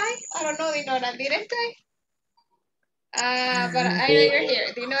 Didn't I? I don't know, Dinora, didn't I? But I know you're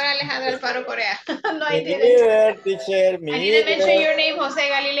here. Dinora Alejandro Alfaro Correa. No, I didn't. Teacher, I didn't mention your name, Jose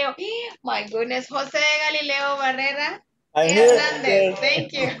Galileo. My goodness, Jose Galileo Barrera I'm here, Hernandez. teacher.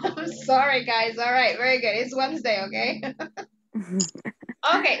 Thank you. I'm sorry, guys. All right, very good. It's Wednesday, okay?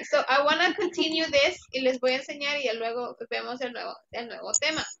 Okay, so I want to continue this y les voy a enseñar y ya luego vemos el nuevo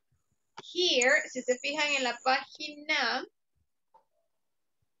tema. Here, si se fijan en la página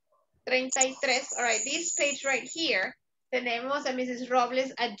 33, all right, this page right here, tenemos a Mrs.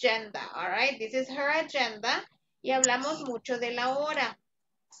 Robles' agenda, all right? This is her agenda y hablamos mucho de la hora.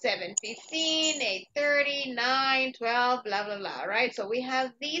 7:15, 8:30, 9, 12, blah, blah, blah, all right? So we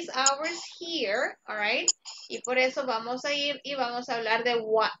have these hours here, all right? Y por eso vamos a ir y vamos a hablar de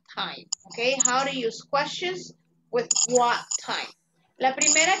what time, okay? How to use questions with what time. La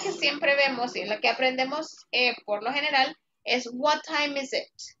primera que siempre vemos y la que aprendemos por lo general es what time is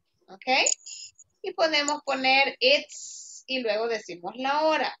it, okay? Y podemos poner it's y luego decimos la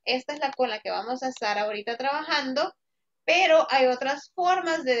hora. Esta es la con la que vamos a estar ahorita trabajando. Pero hay otras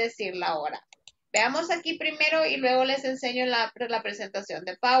formas de decir la hora. Veamos aquí primero y luego les enseño la presentación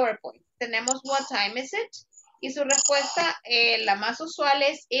de PowerPoint. Tenemos what time is it? Y su respuesta, la más usual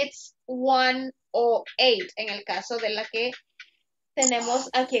es it's 1:08 en el caso de la que tenemos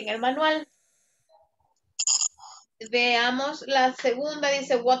aquí en el manual. Veamos la segunda,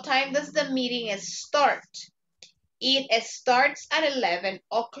 dice what time does the meeting start? It starts at 11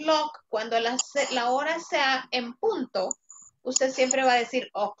 o'clock. Cuando la hora sea en punto, usted siempre va a decir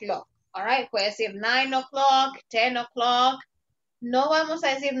o'clock. All right, puede decir 9 o'clock, 10 o'clock. No vamos a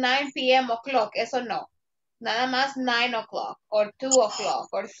decir 9 p.m. o'clock, eso no. Nada más 9 o'clock, or 2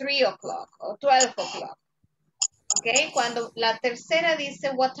 o'clock, or 3 o'clock, or 12 o'clock. Ok, cuando la tercera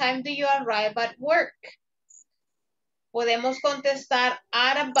dice, what time do you arrive at work? Podemos contestar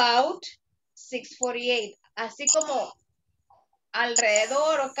at about 6:48. Así como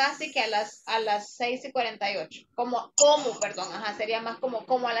alrededor o casi que a las 6:48. Sería más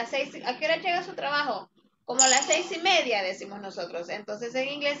como a las 6. ¿A qué hora llega a su trabajo? Como a las 6:30 decimos nosotros. Entonces en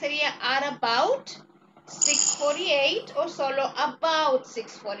inglés sería at about 6:48 o solo about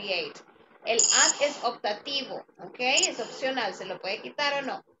 6:48. El at es optativo, ¿ok? Es opcional, se lo puede quitar o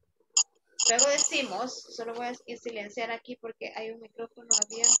no. Luego decimos, solo voy a silenciar aquí porque hay un micrófono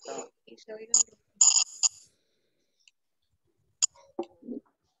abierto y se oye un ruido.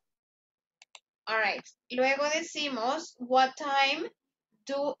 All right. Luego decimos, what time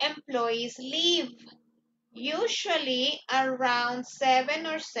do employees leave? Usually around 7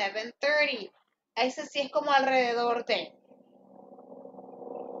 or 7:30. Ese sí es como alrededor de.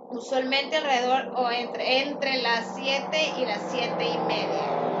 Usualmente alrededor o entre las 7 y las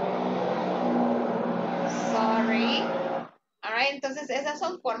 7:30. Sorry. All right, entonces esas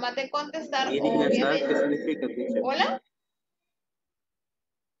son formas de contestar. Obviamente. ¿Qué significa, teacher? ¿Hola?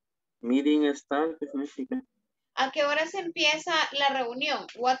 Meeting start, ¿qué significa? ¿A qué hora se empieza la reunión?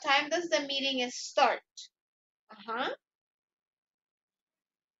 What time does the meeting start? Ajá.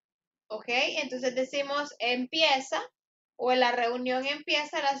 Ok, entonces decimos empieza o la reunión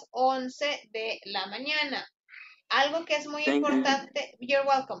empieza a las 11 de la mañana. Algo que es muy importante, you're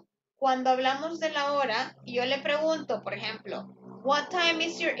welcome. Cuando hablamos de la hora, yo le pregunto, por ejemplo, what time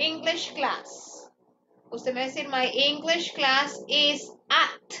is your English class? Usted me va a decir, my English class is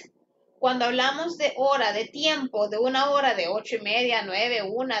at. cuando hablamos de hora, de tiempo, de una hora de 8:30, 9,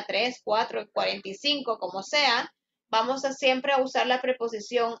 1, 3, 4, 45, como sea, vamos a siempre a usar la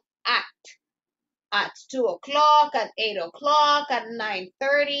preposición at 2 o'clock, at 8 o'clock, at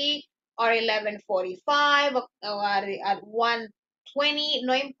 9:30, or 11:45, or at 1:20,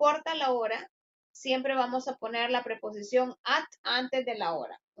 no importa la hora, siempre vamos a poner la preposición at antes de la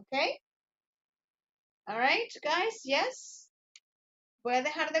hora, ¿ok? All right, guys, yes. Voy a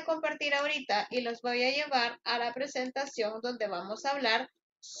dejar de compartir ahorita y los voy a llevar a la presentación donde vamos a hablar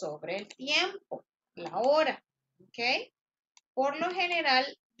sobre el tiempo, la hora, ¿ok? Por lo general,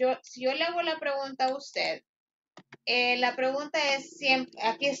 si yo le hago la pregunta a usted, la pregunta es siempre,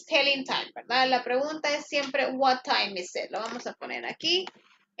 aquí es telling time, ¿verdad? La pregunta es siempre, what time is it? Lo vamos a poner aquí.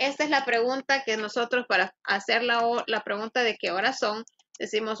 Esta es la pregunta que nosotros para hacer la pregunta de qué horas son,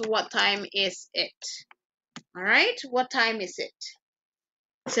 decimos, what time is it? All right, what time is it?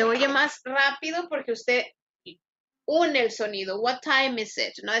 Se oye más rápido porque usted une el sonido. What time is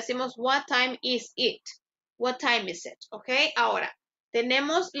it? No decimos what time is it. What time is it? ¿Ok? Ahora,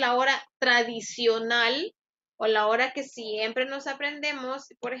 tenemos la hora tradicional o la hora que siempre nos aprendemos.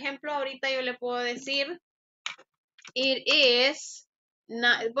 Por ejemplo, ahorita yo le puedo decir it is,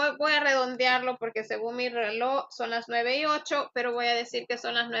 voy a redondearlo porque según mi reloj son las 9:08, pero voy a decir que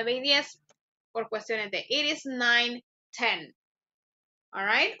son las 9:10 por cuestiones de it is 9:10. All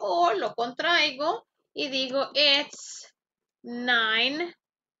right, o lo contraigo y digo it's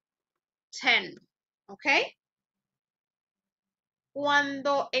 9:10, ¿ok?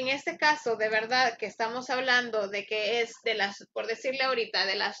 Cuando en este caso de verdad que estamos hablando de que es de las, por decirle ahorita,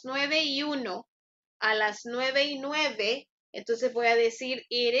 de las 9:01 a las 9:09, entonces voy a decir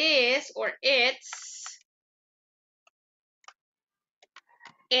it is or it's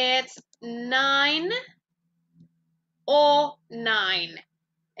 9:09.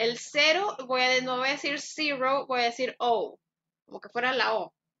 El 0, no voy a decir 0, voy a decir O, como que fuera la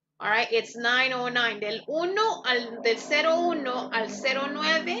O. All right, it's 9:09. Del 01 al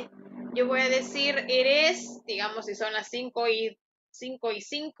 09, yo voy a decir it is, digamos si son las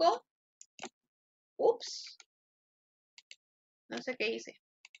 5:05. Oops. No sé qué hice.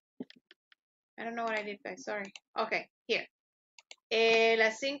 I don't know what I did, guys. Sorry. Okay, here.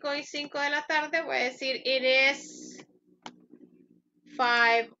 Las 5:05 de la tarde voy a decir it is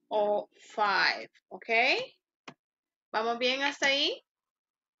 5:05. ¿Ok? ¿Vamos bien hasta ahí?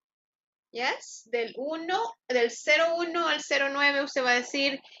 Yes. Del 01 al 09 usted va a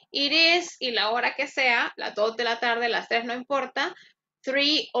decir it is y la hora que sea, las 2 de la tarde, las 3 no importa.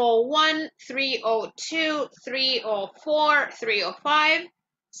 3:01, 3:02, 3:04, 3:05,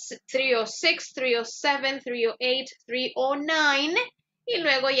 3:06, 3:07, 3:08, 3:09 y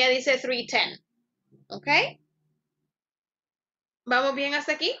luego ya dice 3:10. ¿Ok? ¿Vamos bien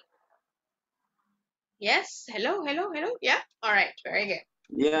hasta aquí? Yes. Hello. Yeah. All right. Very good.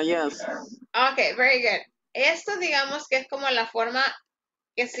 Yeah, yes. Okay, very good. Esto digamos que es como la forma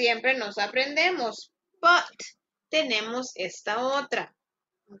que siempre nos aprendemos, but tenemos esta otra,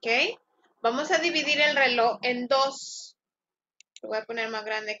 ¿ok? Vamos a dividir el reloj en dos. Lo voy a poner más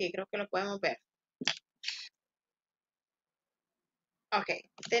grande aquí, creo que lo podemos ver. Ok,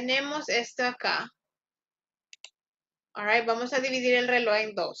 tenemos esto acá. All right, vamos a dividir el reloj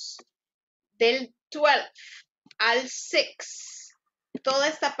en dos. Del 12 al 6, toda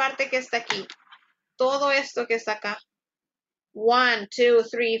esta parte que está aquí, todo esto que está acá, 1, 2,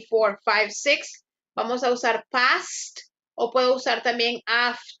 3, 4, 5, 6. Vamos a usar past o puedo usar también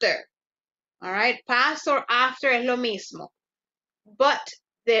after. All right, past or after es lo mismo. But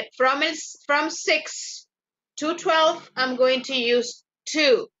from 6 to 12, I'm going to use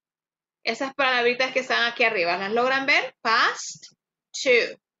to. Esas palabritas que están aquí arriba, ¿las logran ver? Past,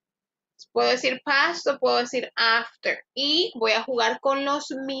 to. Puedo decir past o puedo decir after. Y voy a jugar con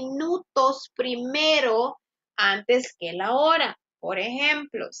los minutos primero antes que la hora. Por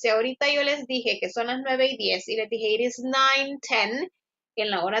ejemplo, si ahorita yo les dije que son las 9:10 y les dije it is 9:10 en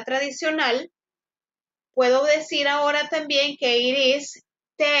la hora tradicional, puedo decir ahora también que it is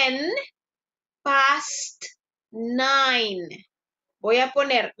 10 past 9. Voy a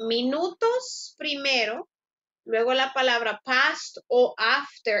poner minutos primero, luego la palabra past o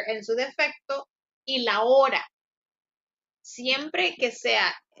after en su defecto y la hora. Siempre que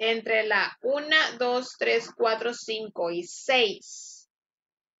sea entre la 1, 2, 3, 4, 5 y 6.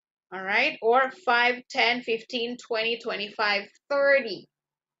 All right? Or 5, 10, 15, 20, 25, 30.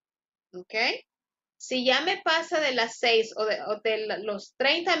 ¿Ok? Si ya me pasa de las 6 o de los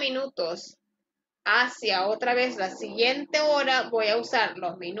 30 minutos hacia otra vez la siguiente hora, voy a usar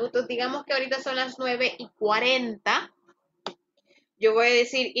los minutos. Digamos que ahorita son las 9:40. Yo voy a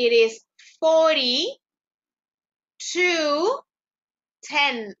decir, it is 40 to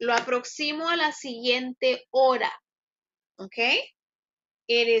 10. Lo aproximo a la siguiente hora. ¿Ok?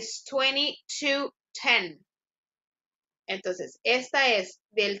 It is 20 to 10. Entonces, esta es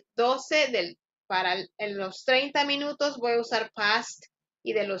del 12, en los 30 minutos voy a usar past,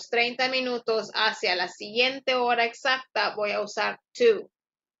 y de los 30 minutos hacia la siguiente hora exacta voy a usar to.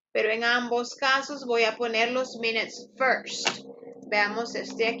 Pero en ambos casos voy a poner los minutes first. Veamos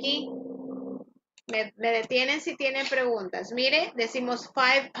este aquí. Me detienen si tienen preguntas. Mire, decimos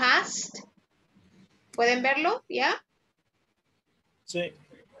 5 past. ¿Pueden verlo? ¿Ya? Sí.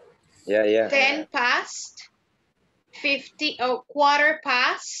 Yeah, yeah. 10 past. 50, quarter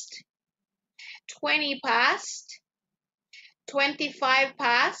past. 20 past. 25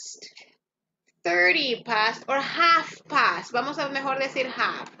 past. 30 past. Or half past. Vamos a mejor decir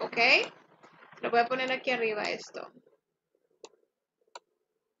half, ¿ok? Lo voy a poner aquí arriba esto.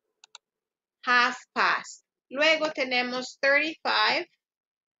 Half past. Luego tenemos 35.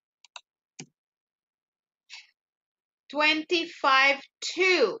 25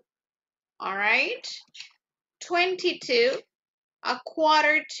 to. All right. 22. A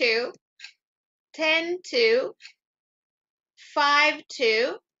quarter to. 10 to. 5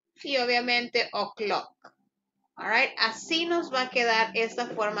 to. Y obviamente o'clock. All right. Así nos va a quedar esta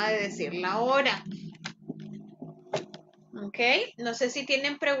forma de decir la hora. Ok. No sé si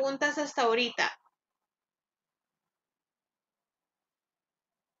tienen preguntas hasta ahorita.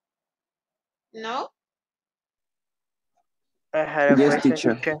 ¿No? I had a Yes, question,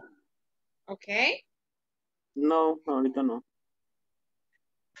 teacher. teacher. Okay. No, ahorita no.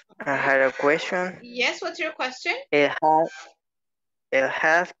 I had a question. Yes, what's your question? El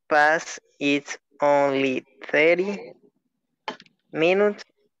half past is only 30 minutes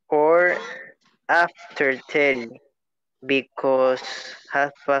or after 30 because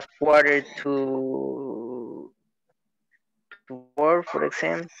half past quarter to work, for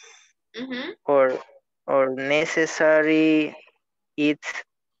example, or necessary it's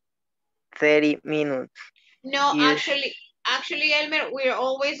 30 minutes. No, actually, Elmer, we're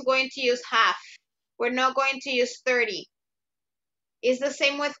always going to use half. We're not going to use 30. It's the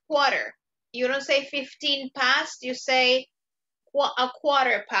same with quarter. You don't say 15 past, you say a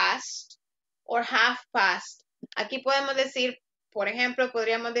quarter past or half past. Aquí podemos decir, por ejemplo,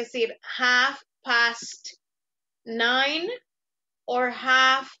 podríamos decir half past 9 or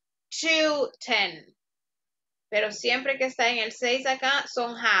half to 10. Pero siempre que está en el 6 acá,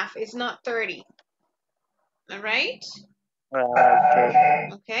 son half. It's not 30. All right? Okay.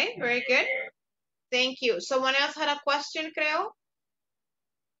 Okay, very good. Thank you. Someone else had a question, creo?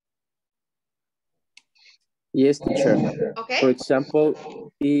 Yes, teacher. Okay. For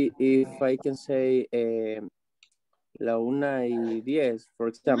example, if I can say la 1:10, for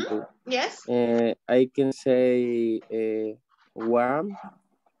example. Yes. I can say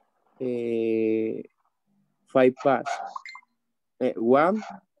 5 past.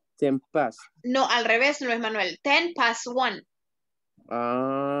 10 past. No, al revés, Luis Manuel. 10 past 1.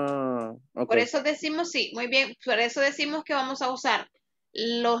 Ah, ok. Por eso decimos, sí, muy bien. Por eso decimos que vamos a usar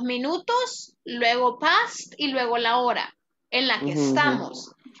los minutos, luego past y luego la hora en la que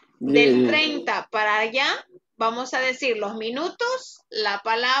estamos. Del 30 para allá, vamos a decir los minutos, la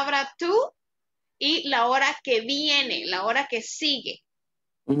palabra to y la hora que viene, la hora que sigue.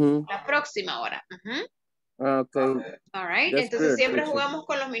 La próxima hora. Okay. All right. That's Entonces clear, siempre teacher. jugamos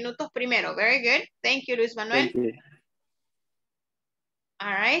con los minutos primero. Very good. Thank you, Luis Manuel. Thank you.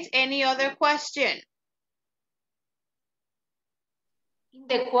 All right. Any other question? In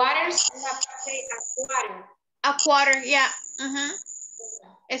the quarters, we have to say a quarter. A quarter, yeah.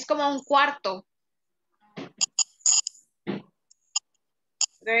 Es como un cuarto.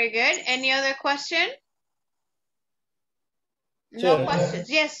 Very good. Any other question? No Sure. questions.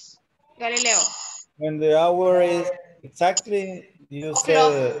 Yes, Galileo. When the hour is exactly, you say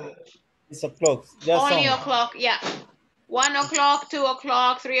it's o'clock. Just Only on. o'clock, yeah. 1 o'clock, 2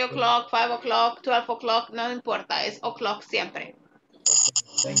 o'clock, 3 o'clock, 5 o'clock, 12 o'clock, no importa, es o'clock siempre.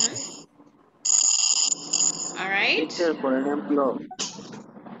 Thank you. All right. Teacher, por ejemplo.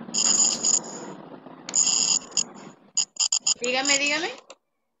 Dígame.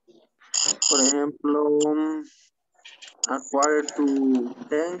 Por ejemplo, a quarter to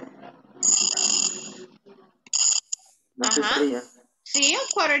 10. No sería. Sí, a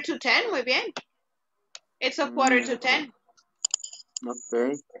quarter to 10, muy bien. It's a quarter to 10.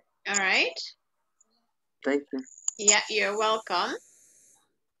 Okay. All right. Thank you. Yeah, you're welcome.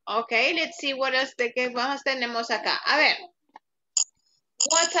 Okay, let's see what else de qué más tenemos acá. A ver.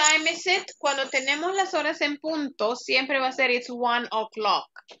 What time is it? Cuando tenemos las horas en punto, siempre va a ser it's 1 o'clock.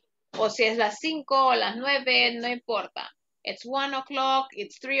 O si es las 5 o las 9, no importa. It's 1 o'clock,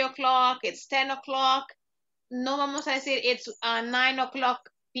 it's 3 o'clock, it's 10 o'clock. No vamos a decir it's 9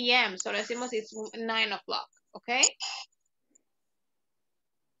 o'clock p.m. Solo decimos it's 9 o'clock. ¿Ok?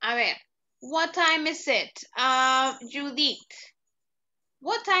 A ver. What time is it? Judith.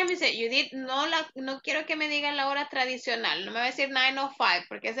 What time is it, Judith? No quiero que me digan la hora tradicional. No me va a decir 9:05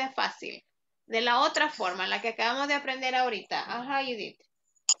 porque esa es fácil. De la otra forma, la que acabamos de aprender ahorita. Ajá, Judith.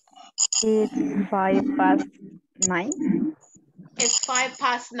 It's 9:05. It's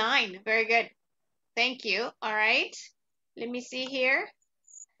 9:05. Very good. Thank you. All right. Let me see here.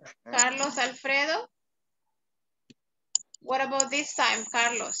 Carlos Alfredo. What about this time,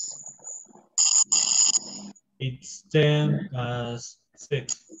 Carlos? It's 10:06.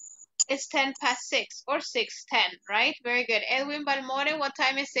 It's 10:06 or 6:10, right? Very good. Edwin Balmore, what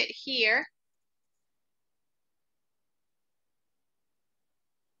time is it here?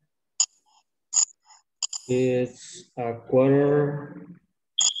 It's a quarter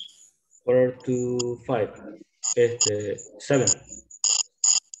to 5. 7.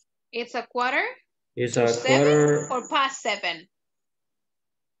 It's a quarter It's to a 7 quarter. or past 7?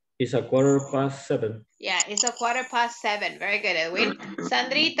 It's a quarter past 7. Yeah, it's a quarter past 7. Very good, Edwin.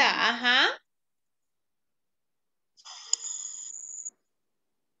 Sandrita, ajá.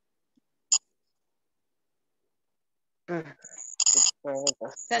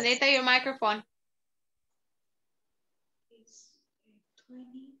 Sandrita, your microphone.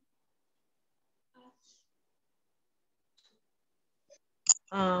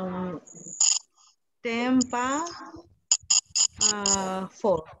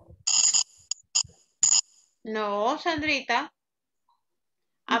 10:04. No, Sandrita.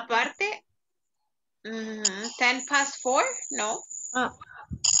 Aparte, 10:04, no.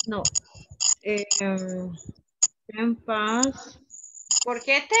 No. 10 past. ¿Por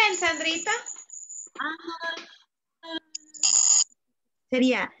qué 10, Sandrita?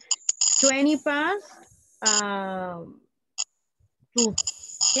 Sería 20 past 2.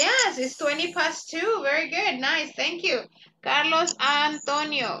 Yes, it's 2:20. Very good. Nice. Thank you. Carlos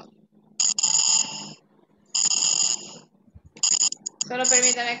Antonio. Solo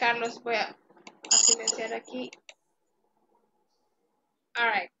permítame, Carlos. Voy a silenciar aquí. All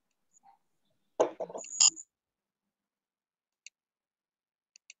right.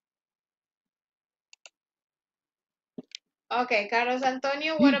 Okay, Carlos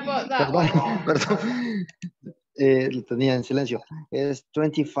Antonio, what about that one? Perdón. Lo tenía en silencio. Es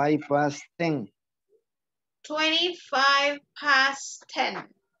 25 past 10. 25 past 10.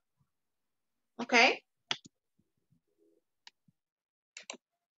 Okay.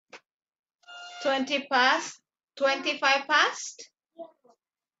 25 past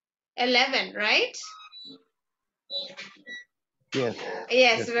 11, right? Yes.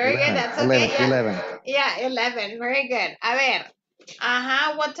 Yes, very 11, good. That's okay. 11, 11. Yeah, 11. Very good. A ver.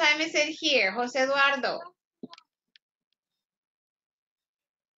 Ajá, what time is it here? José Eduardo.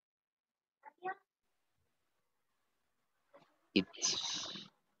 It's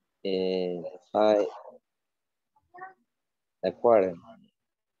 5 a quarter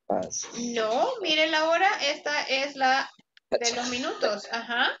past. No, mire la hora. Esta es la de los minutos.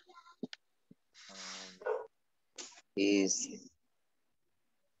 Ajá. Is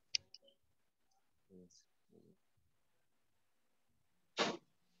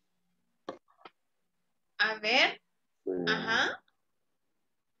A ver. Ajá.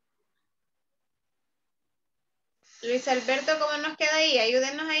 Luis Alberto, ¿cómo nos queda ahí?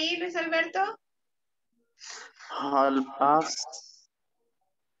 Ayúdenos ahí, Luis Alberto.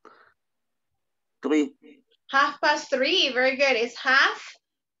 3. 3:30. Very good. It's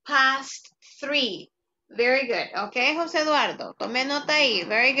 3:30. Very good. Okay, José Eduardo. Tome nota ahí.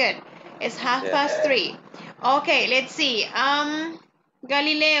 Very good. It's 3:30. Okay, let's see.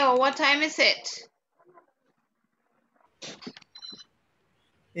 Galileo, what time is it?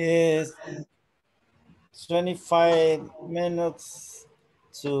 It's 25 minutes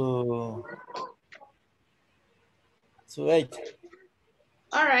to 8.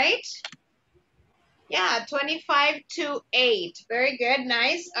 All right. Yeah, 25 to 8. Very good.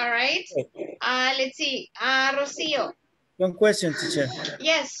 Nice. All right. Let's see. Rocio. One question, teacher.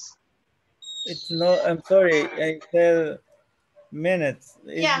 Yes. It's no, I'm sorry, I said minutes.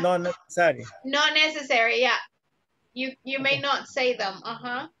 It's not necessary. Not necessary. Yeah. You may not say them.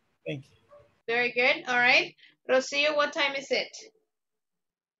 Uh-huh. Thank you. Very good. All right. Rocio, what time is it?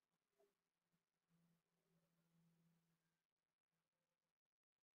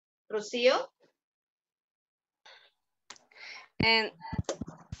 Rocio? And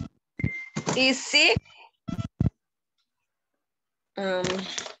is sick.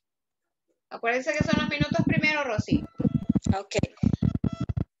 Acuérdense que son los minutos primero, Rosy. Ok.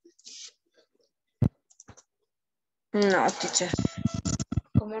 No, teacher.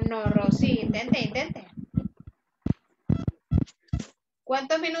 ¿Cómo no, Rosy? Intente.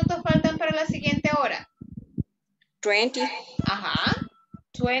 ¿Cuántos minutos faltan para la siguiente hora? 20. Ajá.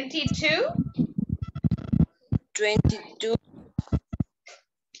 22. 22.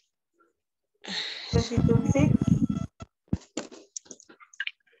 22,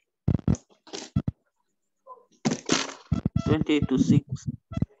 20 to 6.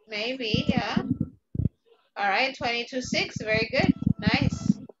 Maybe, yeah. All right, 22-6. Very good.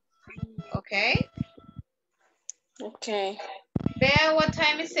 Nice. Okay. Okay. Bea, what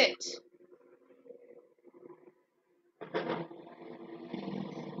time is it?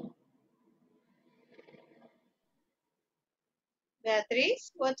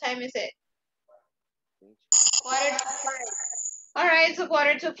 Beatriz, what time is it? 4:45. All right, so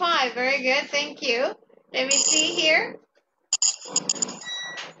 4:45. Very good. Thank you. Let me see here.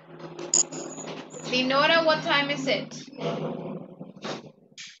 Dinora, what time is it?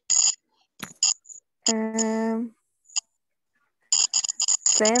 10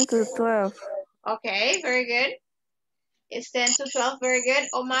 to 12. Okay, very good. It's 10 to 12. Very good.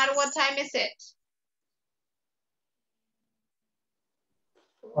 Omar, what time is it?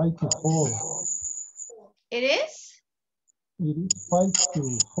 5 to 4. It is? It is 5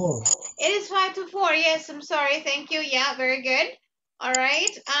 to 4. It is 5 to 4. Yes, I'm sorry. Thank you. Yeah, very good. All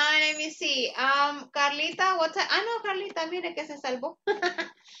right. Let me see. Carlita, what time? Ah, no, Carlita, mire que se salvó.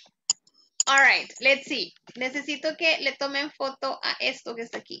 All right, let's see. Necesito que le tomen foto a esto que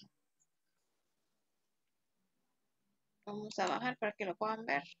está aquí. Vamos a bajar para que lo puedan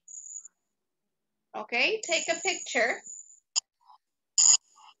ver. Okay, take a picture.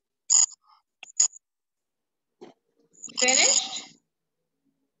 Finished?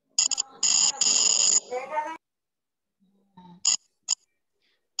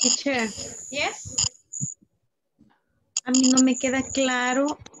 Teacher, Yes. a mí no me queda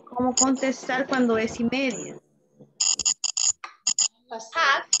claro cómo contestar cuando es y media.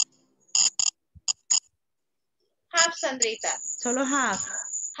 Half. Half, Sandrita. Solo half.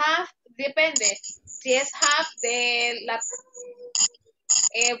 Half, depende. Si es half de la...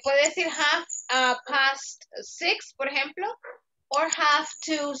 puede decir half past 6, por ejemplo, or half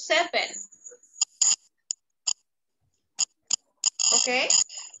to 7. Okay.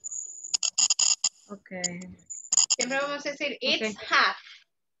 Okay. Siempre vamos a decir it's Okay. half.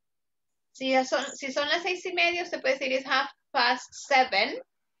 Si son las 6:30, usted puede decir it's half past 7,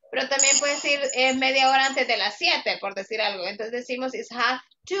 pero también puede decir media hora antes de las 7, por decir algo. Entonces decimos it's half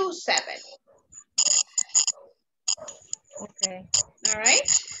to 7. Okay. All right.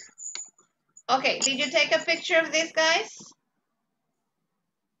 Okay, did you take a picture of this, guys?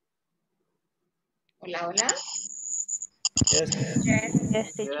 Hola, hola. Yes.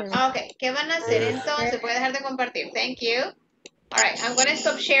 Yes, teacher. Okay, ¿qué van a hacer entonces? Voy a dejar de compartir. Thank you. All right, I'm going to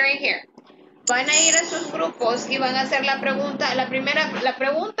stop sharing here. Van a ir a sus grupos y van a hacer la pregunta. La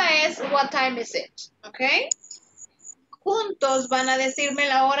pregunta es, what time is it? Okay. Juntos van a decirme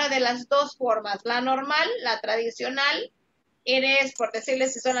la hora de las dos formas. La normal, la tradicional. It is, por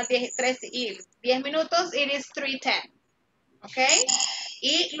decirles si son las 3 y 10 minutos, it is 3:10. ¿Ok?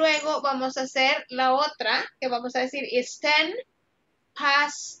 Y luego vamos a hacer la otra, que vamos a decir, it's 10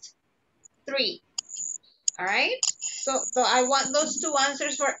 past 3. All right? So I want those two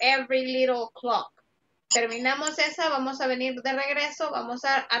answers for every little clock. Terminamos esa, vamos a venir de regreso, vamos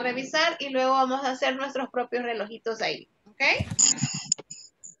a revisar y luego vamos a hacer nuestros propios relojitos ahí. ¿Ok?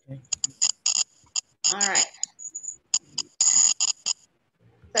 All right.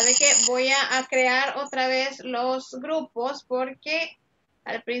 ¿Sabe qué? Voy a crear otra vez los grupos porque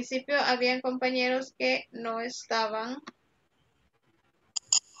al principio habían compañeros que no estaban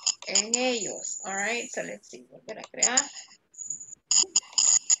en ellos. All right, so let's see. Volver a crear.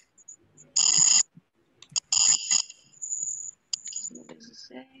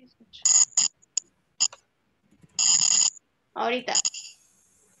 Ahorita.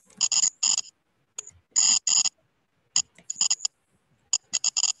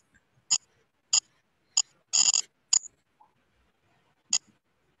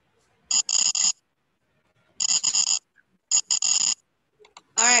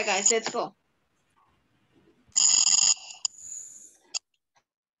 All right, guys, let's go.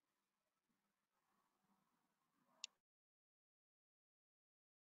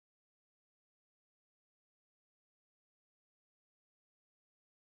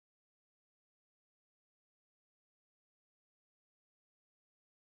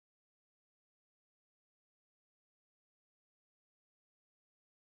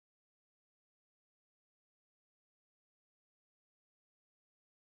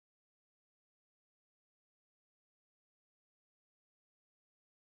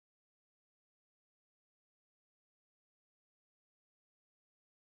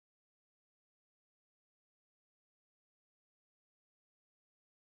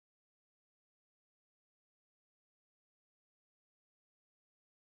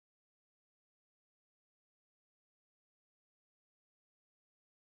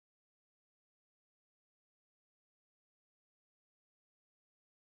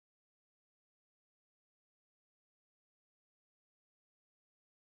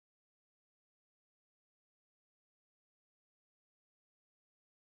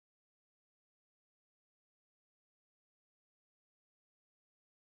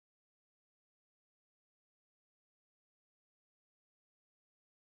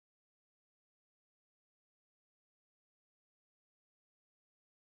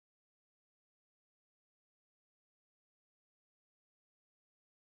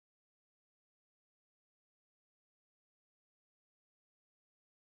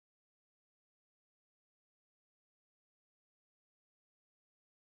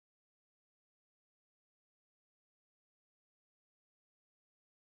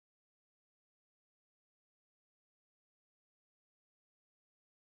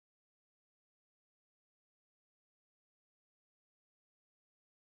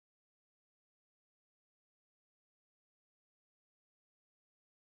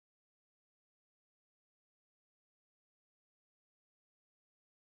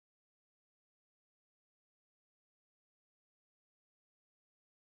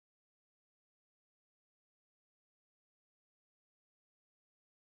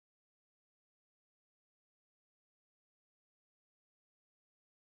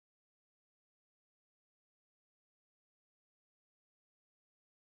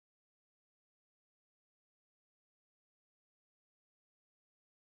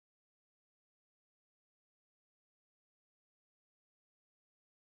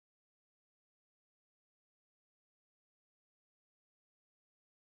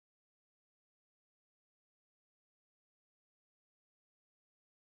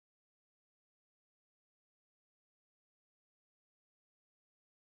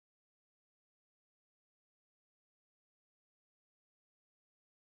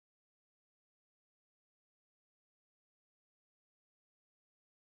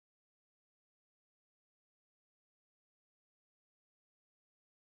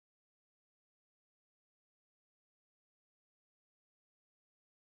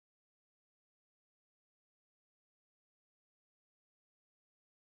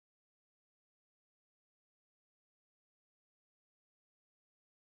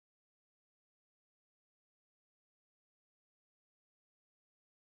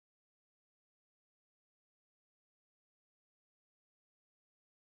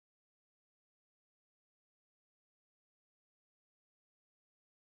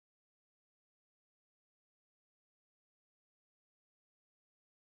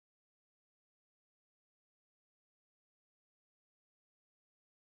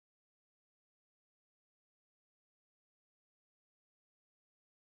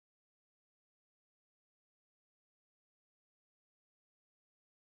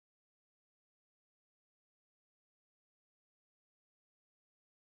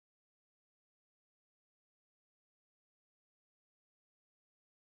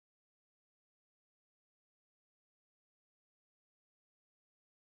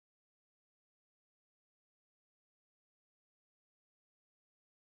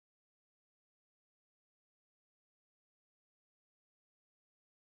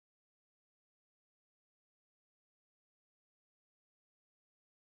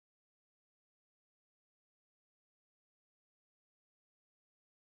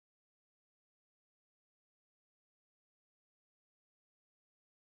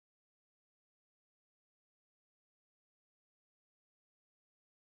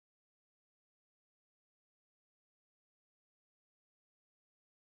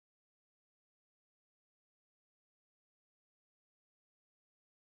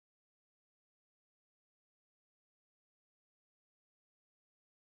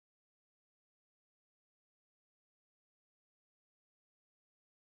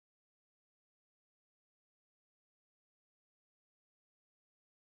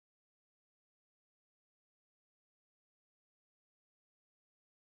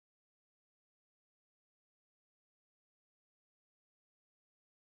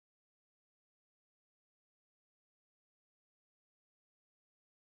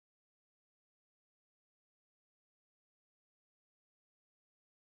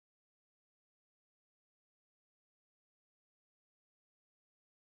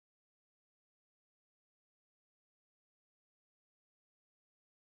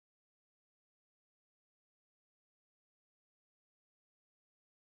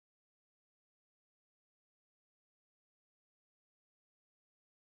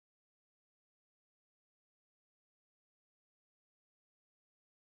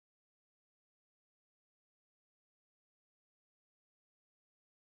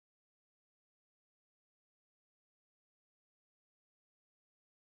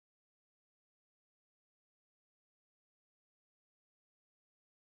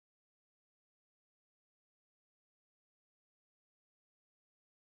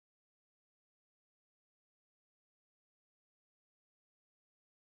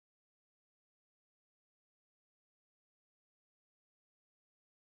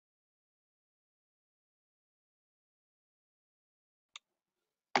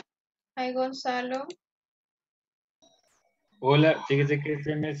 Hi, Gonzalo. Hola, fíjese que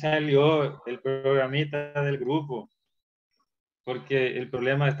se me salió el programita del grupo, porque el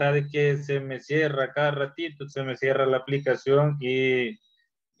problema está de que se me cierra cada ratito, se me cierra la aplicación y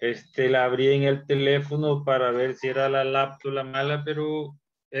la abrí en el teléfono para ver si era la laptop la mala, pero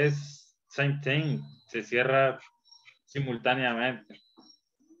es same thing, se cierra simultáneamente.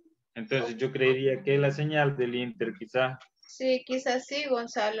 Entonces yo creería que la señal del Inter quizá. Sí, quizás sí,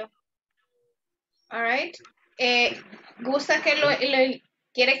 Gonzalo. All right. ¿Gusta que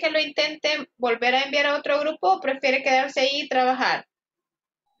quiere que lo intente volver a enviar a otro grupo o prefiere quedarse ahí y trabajar?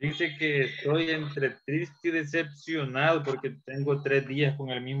 Dice que estoy entre triste y decepcionado porque tengo 3 días con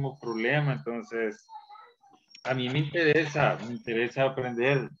el mismo problema, entonces a mí me interesa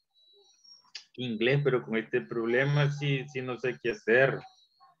aprender inglés, pero con este problema sí no sé qué hacer.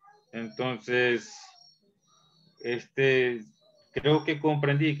 Entonces, creo que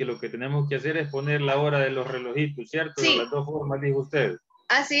comprendí que lo que tenemos que hacer es poner la hora de los relojitos, ¿cierto? De Sí. las dos formas, dijo usted.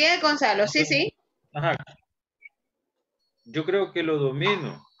 Así es, Gonzalo, sí, sí. Ajá. Yo creo que lo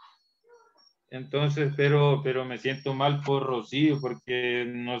domino. Entonces, pero me siento mal por Rocío porque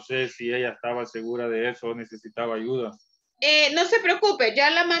no sé si ella estaba segura de eso o necesitaba ayuda. No se preocupe, ya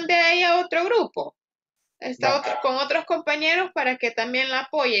la mandé a ella a otro grupo. Está Va. con otros compañeros para que también la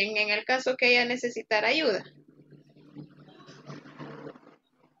apoyen en el caso que ella necesitara ayuda.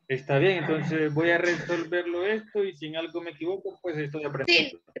 Está bien, entonces voy a resolverlo esto y si en algo me equivoco, pues estoy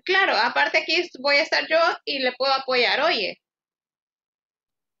aprendiendo. Sí, claro, aparte aquí voy a estar yo y le puedo apoyar, oye.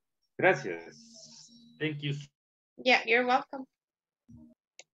 Gracias. Thank you. Yeah, you're welcome.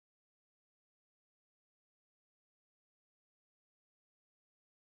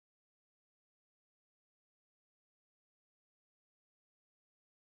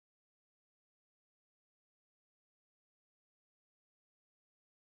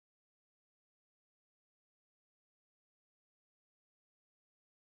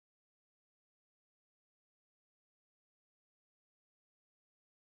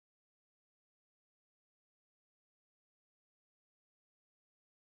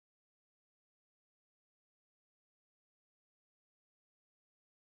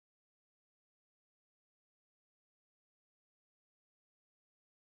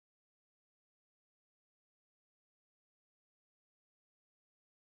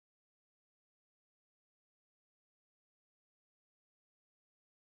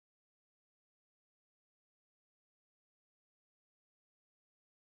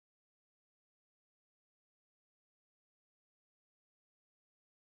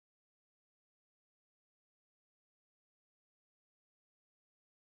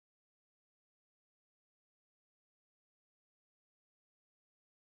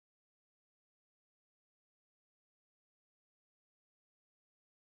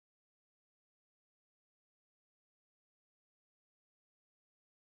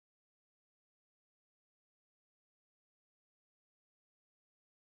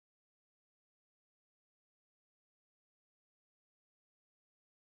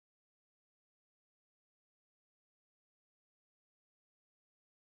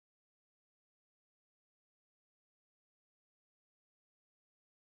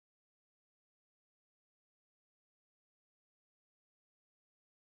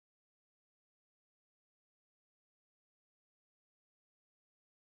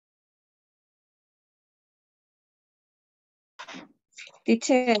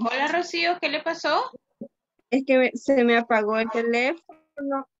 Teacher, Hola, Rocío, ¿qué le pasó? es que se me apagó el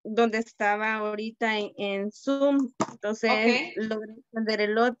teléfono donde estaba ahorita en Zoom, entonces Ok. logré encender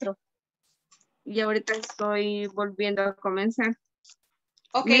el otro y ahorita estoy volviendo a comenzar.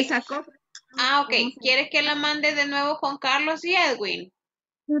 Ok. Me sacó. Ah, ok. ¿Quieres que la mande de nuevo con Carlos y Edwin?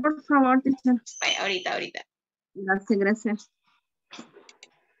 Sí, por favor, teacher. Vaya, ahorita. Gracias, gracias.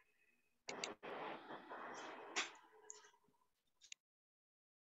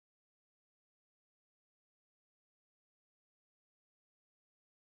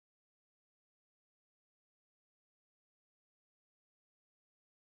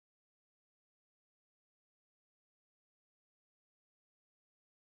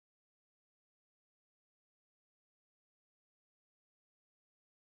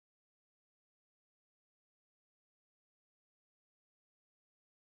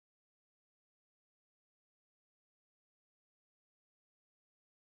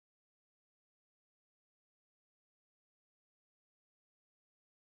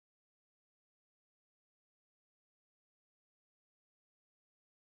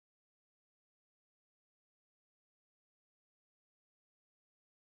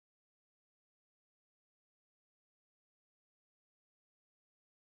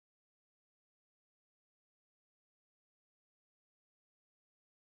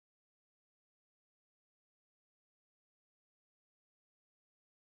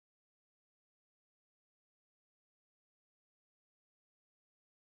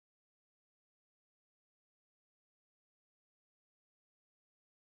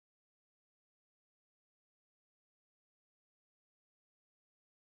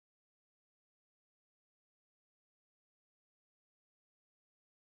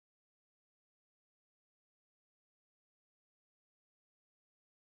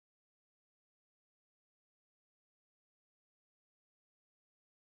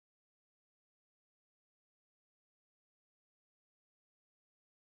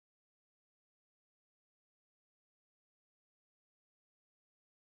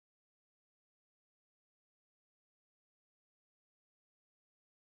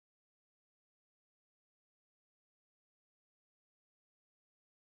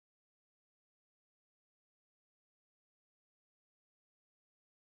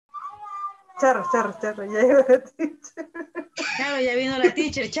 Charro, ya llegó la teacher. Claro, ya vino la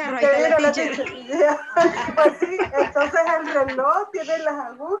teacher, Charro, ahí Ya está vino la teacher. Ya. Pues sí, entonces el reloj tiene las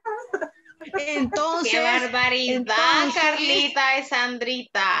agujas. Entonces. ¡Qué barbaridad, Carlita y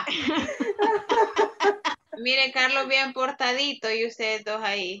Sandrita! Mire, Carlos bien portadito y ustedes dos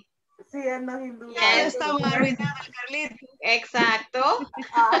ahí. Sí, él nos indujo. Ya lo estamos arruinando el Carlito. Exacto.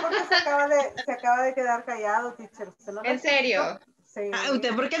 Porque se acaba de quedar callado, teacher. ¿Usted no lo ¿En serio? Sí.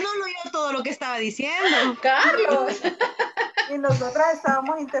 ¿Usted por qué no oyó todo lo que estaba diciendo? ¡Carlos! Y nosotras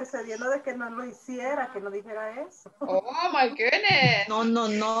estábamos intercediendo de que no lo hiciera, que no dijera eso. ¡Oh, my goodness!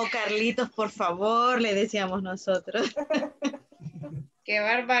 No, Carlitos, por favor, le decíamos nosotros. ¡Qué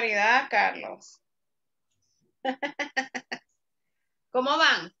barbaridad, Carlos! ¿Cómo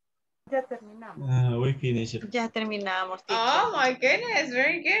van? Ya terminamos. We finished. Ya terminamos, teacher. Oh, my goodness,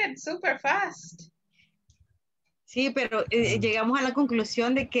 very good, super fast. Sí, pero llegamos a la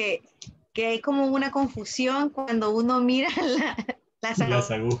conclusión de que hay como una confusión cuando uno mira las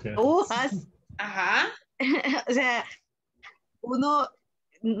agujas. Ajá. O sea, uno,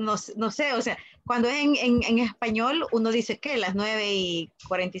 no sé, o sea, cuando es en español, uno dice que las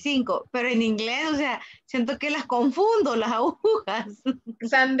 9:45, pero en inglés, o sea, siento que las confundo, las agujas.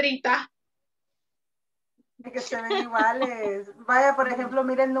 Sandrita. De que se ven iguales. Vaya, por ejemplo,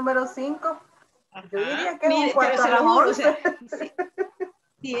 mire el número 5. Yo diría que es un cuarto a las 11. O sea,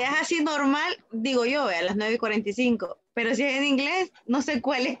 si es así normal, digo yo, a las 9:45. Pero si es en inglés, no sé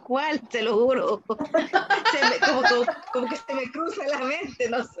cuál es cuál, te lo juro. Como que se me cruza la mente,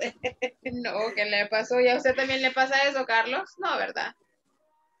 no sé. No, ¿qué le pasó? ¿Y a usted también le pasa eso, Carlos? No, ¿verdad?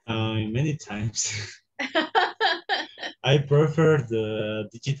 Many times. I prefer the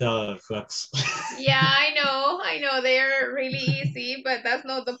digital clocks. Yeah, I know, they're really easy, but that's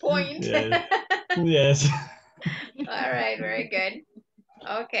not the point. Yes. All right, very good.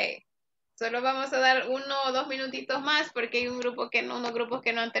 Okay. Solo vamos a dar 1 o 2 minutitos más porque hay unos grupos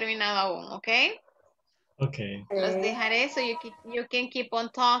que no han terminado aún, ¿ok? Okay. Los dejaré so you can keep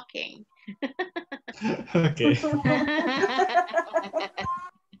on talking. Okay.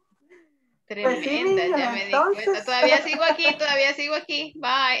 Tremenda, niños, ya me di entonces. cuenta. Todavía sigo aquí.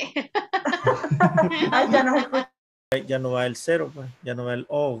 Bye. Ay, ya nos escucha. Ya no va el 0, pues. Ya no va el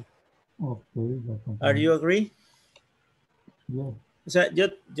O. Okay. Are you agree? Yes. O sea,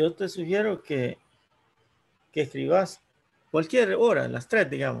 yo te sugiero que escribas cualquier hora, las 3,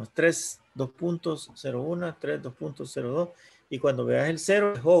 digamos, 3:2.01, 3:2.02, y cuando veas el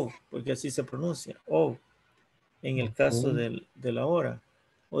 0 es O, porque así se pronuncia, O, en el caso de la hora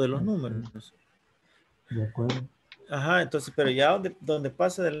o de los números. De acuerdo. Ajá, entonces, pero ya donde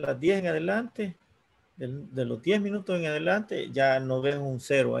pasa de las 10 en adelante, de los 10 minutos en adelante, ya no ves un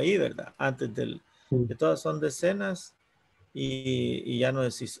 0 ahí, ¿verdad? Antes de todas son decenas y ya no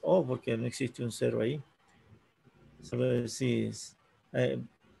decís O, porque no existe un 0 ahí. Solo decís,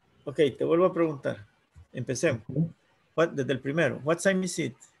 ok, te vuelvo a preguntar. Empecemos. Desde el primero. What time is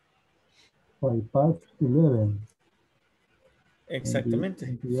it? 11:05.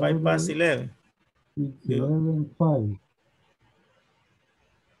 Exactamente. 11:05. It's 11:05.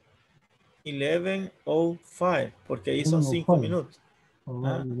 11:05, porque ahí son 5 minutos.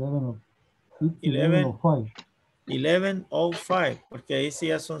 11:05, porque ahí sí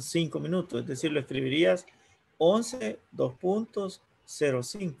ya son 5 minutos. Es decir, lo escribirías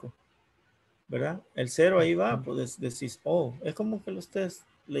 11:2.05. ¿Verdad? El 0 ahí va, pues decís, oh, es como que lo estés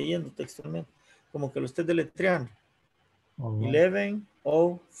leyendo textualmente, como que lo estés deletreando.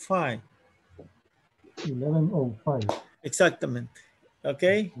 11:05. 11:05. Exactamente. Ok,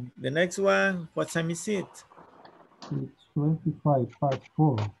 the next one, what time is it? It's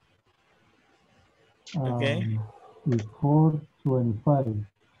 4:25. Okay. It's 4:25.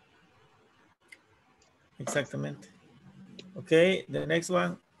 Exactamente. Ok, the next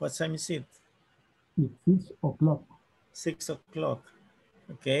one, what time is it? It's 6 o'clock. 6 o'clock.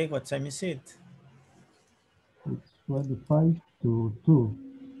 Okay, what time is it? It's 25:02.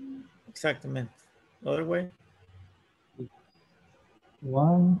 Exactamente. Other way?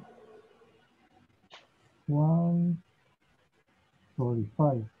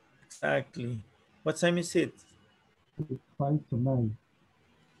 1:45. Exactly. What time is it? It's 5:09.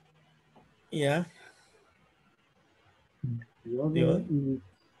 Yeah. The other is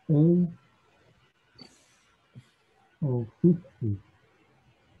 8:50.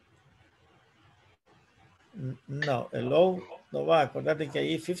 No, el O no va. Acordate que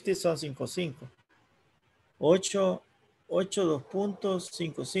ahí 50 son 5:5. 8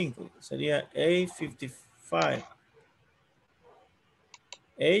 2.55 sería 8:55.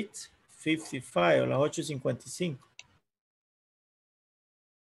 8:55 o las 8:55.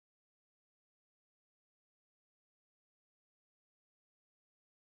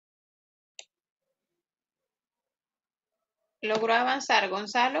 ¿Logró avanzar,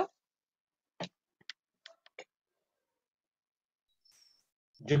 Gonzalo?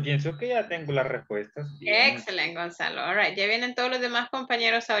 Yo pienso que ya tengo las respuestas. Bien. Excelente, Gonzalo. All right. Ya vienen todos los demás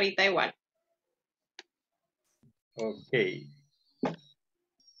compañeros ahorita igual. Ok.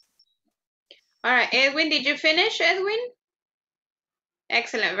 All right. Edwin, did you finish, Edwin?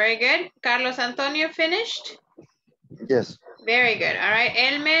 Excellent. Very good. Carlos Antonio finished? Yes. Very good. All right.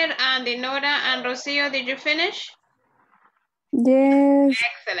 Elmer and Dinora and Rocio, did you finish? Yes.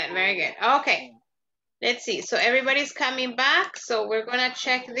 Excellent. Very good. Okay. Let's see. So everybody's coming back. So we're going to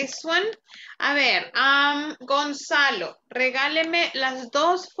check this one. A ver, Gonzalo, regáleme las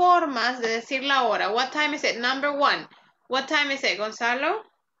dos formas de decir la hora. What time is it? Number one. What time is it, Gonzalo?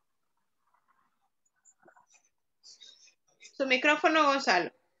 Su micrófono,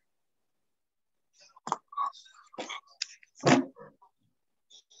 Gonzalo.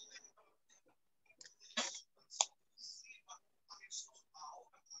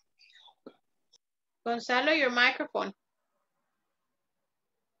 Gonzalo, your microphone.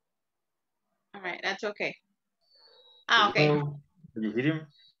 All right, that's okay. Okay. Hello. Can you hear him?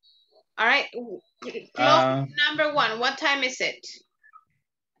 All right. Clock number one. What time is it?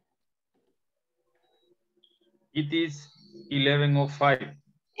 It is 11:05.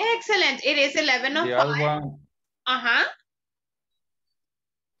 Excellent. It is 11:05. The other one. Uh-huh.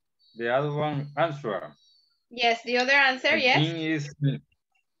 The other one answer. Yes, the other answer, I yes. think is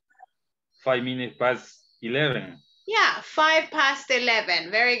 5 minutes past 11. Yeah, 5 past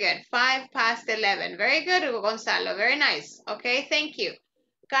 11. Very good. 5 past 11. Very good, Gonzalo. Very nice. Okay, thank you.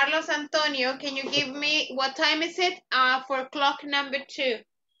 Carlos Antonio, can you give me, what time is it for clock number 2?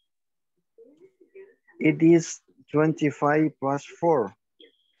 It is 25 past 4.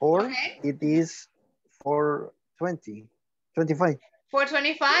 Or Okay. it is 4:20. 25.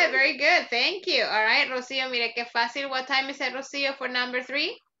 4:25. Very good. Thank you. All right, Rocio, mire qué fácil. What time is it, Rocio, for number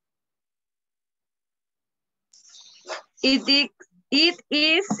 3? It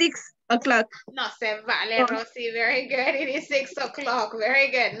is 6 o'clock. No se vale, Rosy. Very good. It is 6 o'clock. Very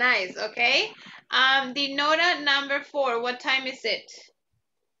good. Nice. Okay. Dinora, number 4. What time is it?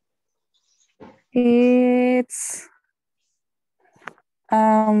 It's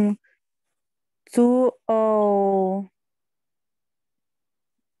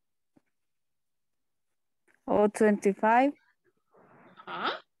 2:25.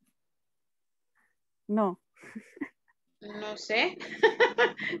 Huh? No. No sé.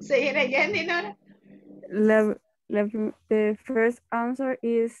 Say it again, Dinora. The first answer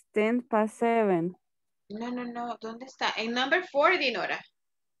is 10 past 7. No. ¿Dónde está? En number 4, Dinora.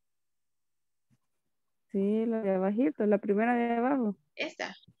 Sí, la de abajito, la primera de abajo.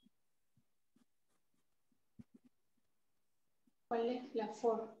 Esta. ¿Cuál es la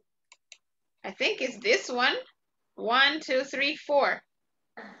 4? I think it's this one. 1, 2, 3, 4.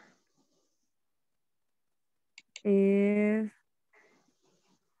 Is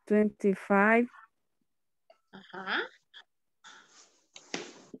 25 Uh-huh.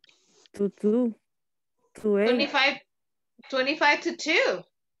 to 2. To 8. 25 to 2.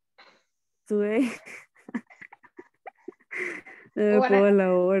 To 8. No me puedo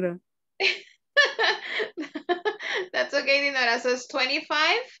la hora. That's okay, Dinora. So it's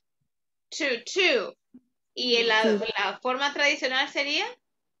 25 to 2. ¿Y la forma tradicional sería?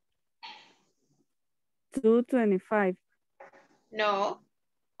 2:25. No.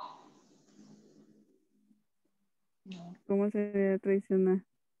 ¿Cómo sería tradicional?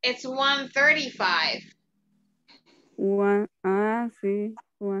 It's 1:35. Sí.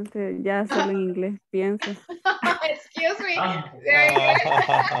 Ya solo en inglés pienso. Excuse me. Very good.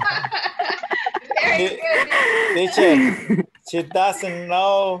 Very good. Teacher, she doesn't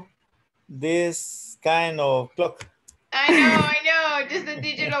know this kind of clock. I know. Just the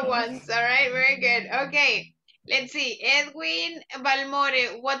digital ones. All right. Very good. Okay. Let's see. Edwin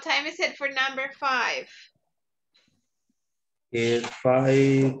Balmore, what time is it for number 5? It's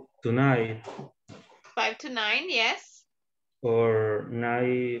 5 to 9 5 to 9, yes. or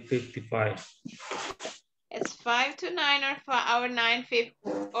 9:55. It's 5 to 9 or 9:50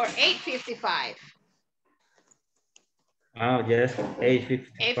 or 8:55. Oh, yes,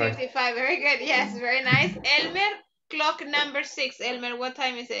 8:55. 8:55. Very good. Yes, very nice. Elmer, clock number 6. Elmer, what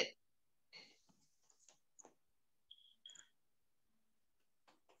time is it?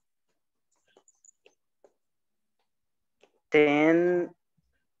 Ten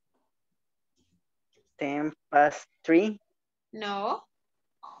past 3. No.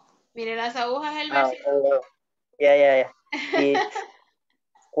 Mire las agujas, Elmer. Yeah. It's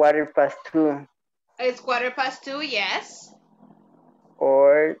 2:15. It's 2:15, yes.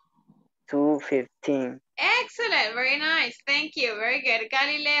 Or 2:15. Excellent. Very nice. Thank you. Very good.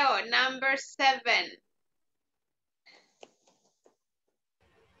 Galileo, number 7.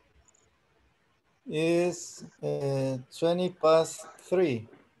 Is 20 past 3.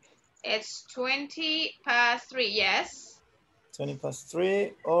 It's 20 past 3. Yes. 20 past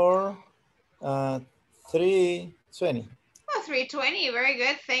 3 or 3:20. Oh, 3:20. Very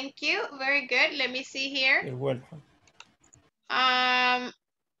good. Thank you. Very good. Let me see here. You're welcome.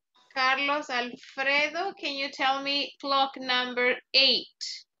 Carlos Alfredo, can you tell me clock number 8?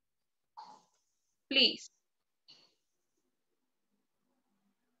 Please.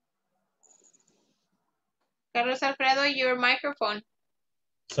 Carlos Alfredo, your microphone.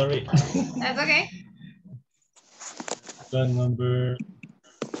 Sorry. That's okay. Clock number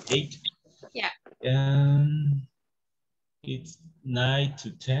 8. Yeah. It's 9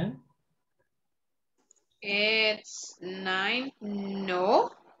 to 10. It's 9.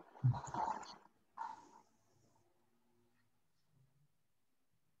 No.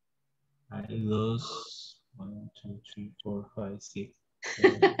 I lost 1, 2, 3, 4, 5, 6,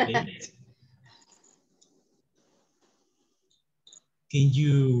 7, 8. Can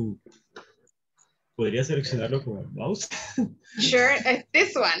you... ¿Podría seleccionarlo con el mouse? Sure,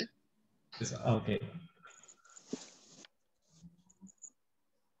 this one. Okay.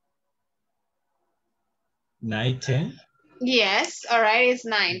 Nine, 10. Yes, all right, it's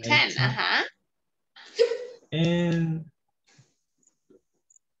 9, 10. 10. Uh-huh.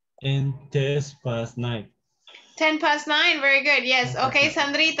 And 10 past 9. 10 past 9, very good. Yes, okay,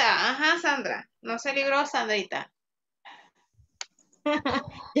 Sandrita. Ajá, Sandra. No se libró, Sandrita.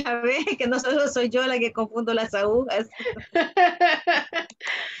 Ya ve que no solo soy yo la que confundo las agujas.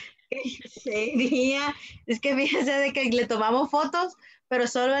 Sería, es que fíjense de que le tomamos fotos, pero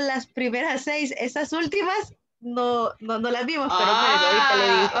solo en las primeras 6, esas últimas no las vimos, pero bueno, ahorita le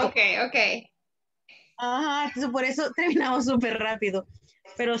digo. Ok. Ajá, entonces por eso terminamos súper rápido.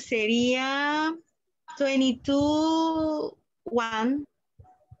 Pero sería 22, 1.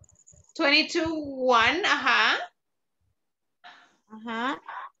 22, 1, ajá. Ajá.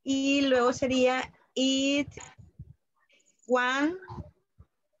 Y luego sería it 1,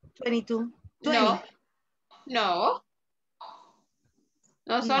 22. 20. No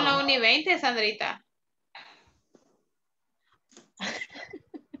son la 1 y 20, Sandrita.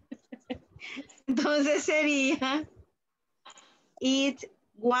 Entonces sería it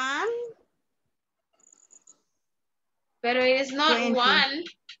 1. Pero it's not 20. 1.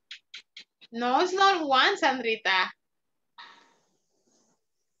 No, it's not 1, Sandrita.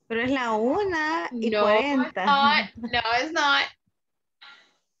 Pero es la 1 y No, 40. No, it's not.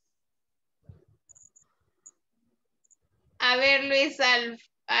 A ver, Luis. Son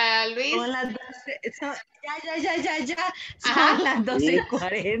las 12. Ya. Son Ajá. las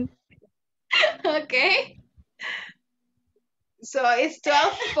 12:40. Okay. So it's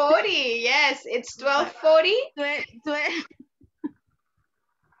 12:40. Yes, it's 12:40.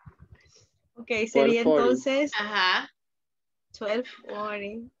 Ok, sería 12:40. entonces. Ajá.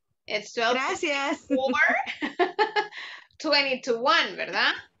 12:40. It's 12. Gracias. 20 to 1,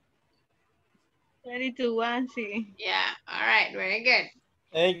 ¿verdad? 20 to 1, sí. Yeah. All right. Very good.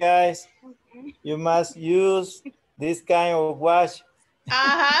 Hey guys, you must use this kind of watch.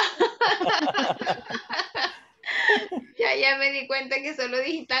 Ajá. Ya me di cuenta que solo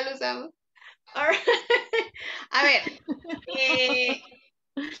digital usamos. All right. A ver.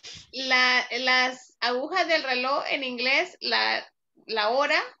 Las agujas del reloj en inglés, la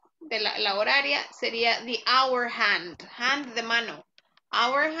hora de la horaria sería the hour hand de mano,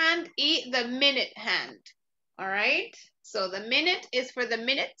 hour hand y the minute hand. All right, so the minute is for the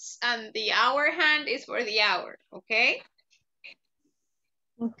minutes and the hour hand is for the hour. Okay.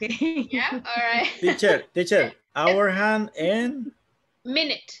 Yeah. All right. Teacher, hour hand and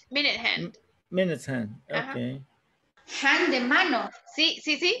minute hand. Minutes hand. Okay. Hand de mano. Sí.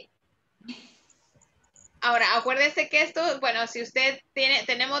 Ahora, acuérdese que esto, bueno, si usted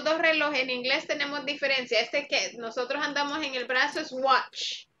tenemos 2 relojes, en inglés tenemos diferencia. Este que nosotros andamos en el brazo es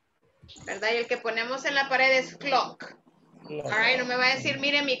watch, ¿verdad? Y el que ponemos en la pared es clock. All right, no me va a decir,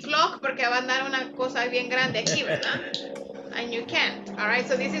 mire mi clock, porque va a andar una cosa bien grande aquí, ¿verdad? And you can't. All right,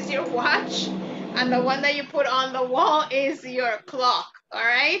 so this is your watch, and the one that you put on the wall is your clock. All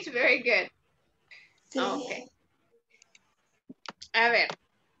right, very good. Okay. A ver.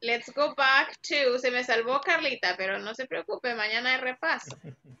 Let's go back to, se me salvó Carlita, pero no se preocupe, mañana hay repaso.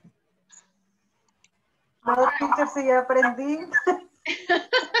 No, teacher, sí, ya aprendí.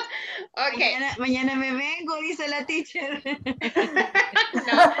 Okay. Mañana me vengo, dice la teacher.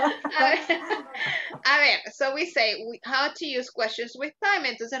 No. A ver, so we say how to use questions with time.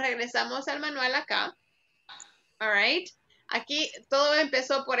 Entonces regresamos al manual acá. All right. Aquí todo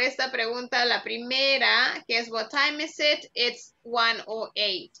empezó por esta pregunta, la primera, que es what time is it? It's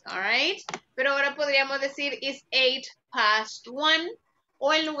 1:08, all right? Pero ahora podríamos decir it's 8 past 1,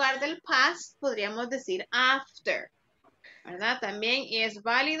 o en lugar del past podríamos decir after, ¿verdad? También es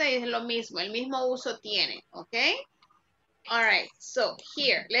válida y es lo mismo, el mismo uso tiene, ¿ok? All right, so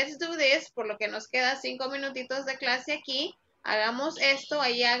here, let's do this, por lo que nos queda 5 minutitos de clase aquí. Hagamos esto,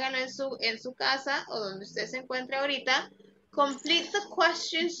 ahí háganlo en su casa o donde usted se encuentre ahorita. Complete the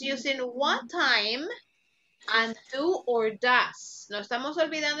questions using what time and do or does. No estamos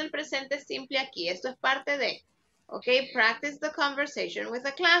olvidando el presente simple aquí, esto es parte de. Ok, practice the conversation with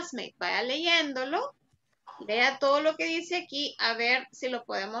a classmate. Vaya leyéndolo, lea todo lo que dice aquí, a ver si lo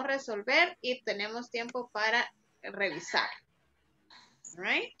podemos resolver y tenemos tiempo para revisar.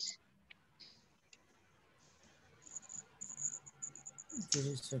 Right?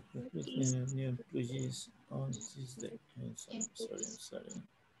 There is a recruitment of new employees on Tuesday. I'm sorry.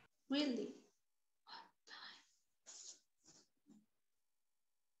 Really?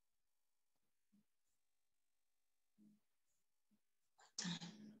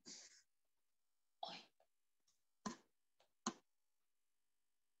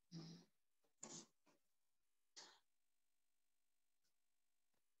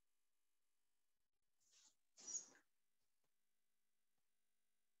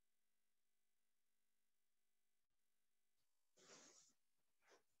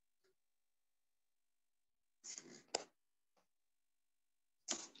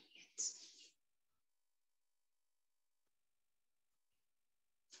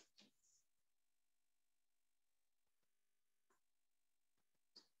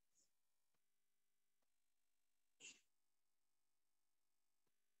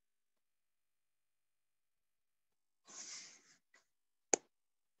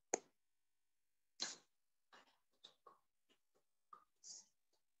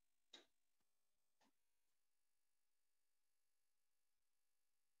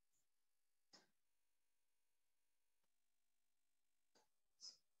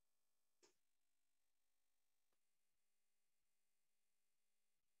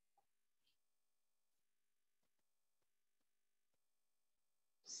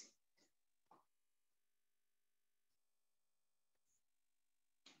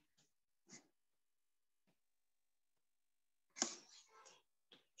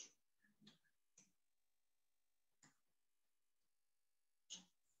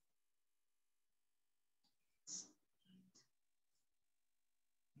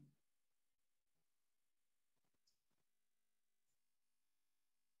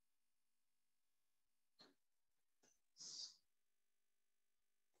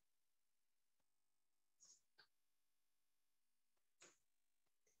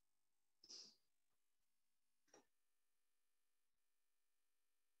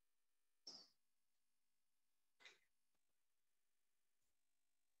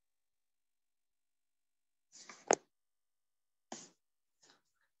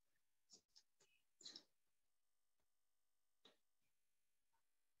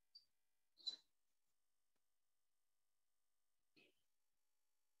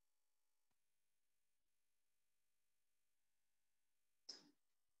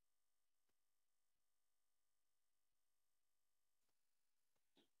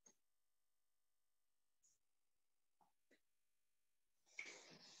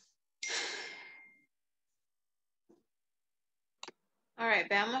 All right,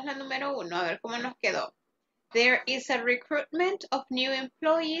 veamos la número 1, a ver cómo nos quedó. There is a recruitment of new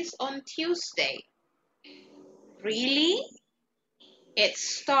employees on Tuesday. Really? It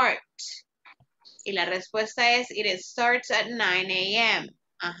starts. Y la respuesta es, it starts at 9 a.m.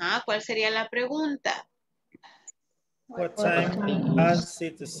 Ajá, ¿cuál sería la pregunta? What time does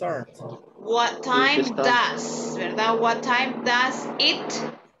it start? What time does, ¿verdad? What time does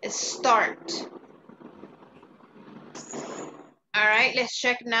it start? All right, let's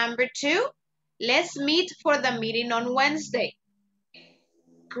check number 2. Let's meet for the meeting on Wednesday.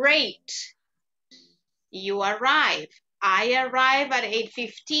 Great. You arrive. I arrive at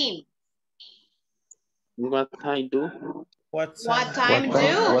 8:15. What I do? What time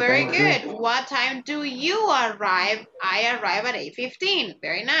do? Very good. What time do you arrive? I arrive at 8:15.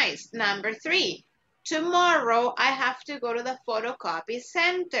 Very nice. Number 3. Tomorrow I have to go to the photocopy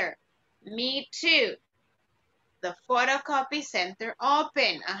center. Me too. The photocopy center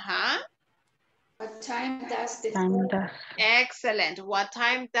open. What time does the Excellent. What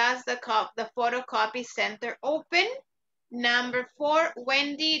time does the photocopy center open? Number 4,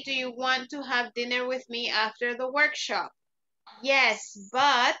 Wendy, do you want to have dinner with me after the workshop? Yes,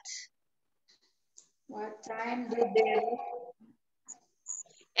 but What time do they?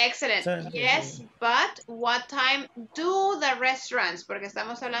 Excellent. Yes, but what time do the restaurants? Porque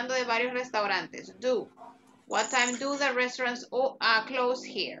estamos hablando de varios restaurantes. Do. What time do the restaurants close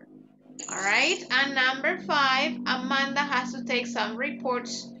here? All right. And number 5, Amanda has to take some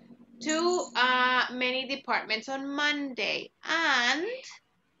reports to many departments on Monday. And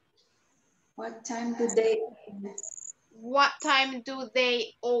What time do they? what time do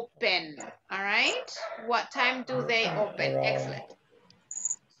they open? All right. What time do they open? Excellent.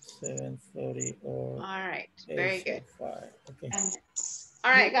 7:30 or all right, very good. 8:05. Okay.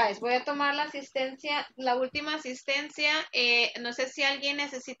 All right, guys, voy a tomar la asistencia, la última asistencia. No sé si alguien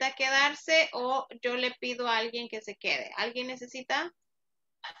necesita quedarse o yo le pido a alguien que se quede. ¿Alguien necesita?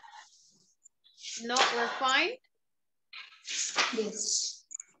 No, we're fine. Yes.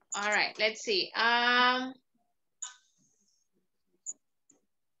 All right, let's see.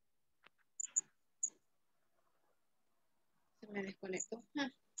 Se me desconectó.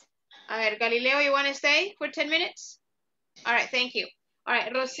 A ver, Galileo, you want to stay for 10 minutes? All right, thank you. All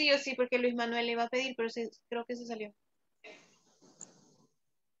right, Rocío, sí, porque Luis Manuel le iba a pedir, pero sí, creo que se salió.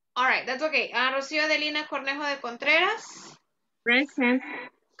 All right, that's okay. Rocío Adelina Cornejo de Contreras. Present.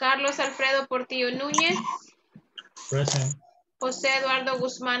 Carlos Alfredo Portillo Núñez. Present. José Eduardo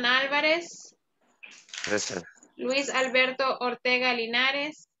Guzmán Álvarez. Present. Luis Alberto Ortega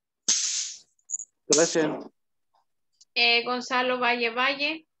Linares. Present. Gonzalo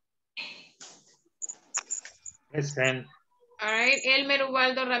Valle. Present. All right, Elmer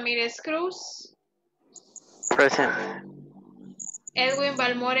Ubaldo Ramírez Cruz. Present. Edwin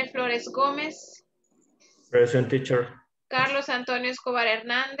Balmore Flores Gómez. Present, teacher. Carlos Antonio Escobar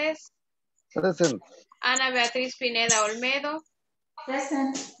Hernández. Present. Ana Beatriz Pineda Olmedo.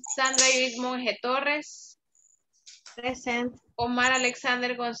 Present. Sandra Iris Monge Torres. Present. Omar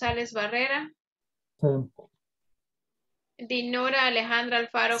Alexander González Barrera. Same. Dinora Alejandra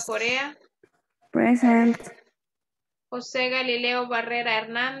Alfaro Corea. Present. José Galileo Barrera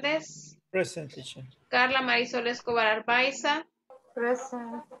Hernández. Present, teacher. Carla Marisol Escobar Arbaiza.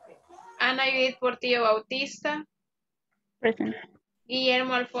 Present. Ana Judith Portillo Bautista. Present.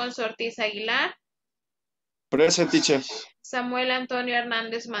 Guillermo Alfonso Ortiz Aguilar. Present, teacher. Samuel Antonio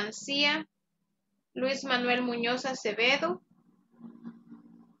Hernández Mancía. Luis Manuel Muñoz Acevedo.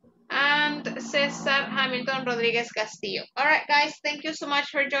 And César Hamilton Rodríguez Castillo. All right, guys, thank you so much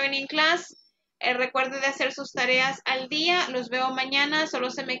for joining class. Recuerden de hacer sus tareas al día. Los veo mañana.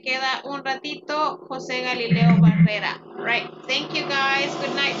 Solo se me queda un ratito. José Galileo Barrera. Right. Thank you, guys.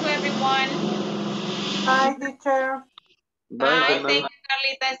 Good night to everyone. Bye, teacher. Bye. Thank you,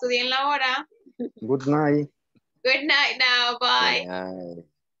 Carlita. Estudien la hora. Good night. Good night now. Bye.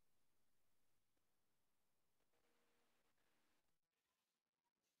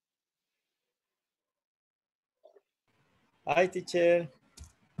 Hi, teacher.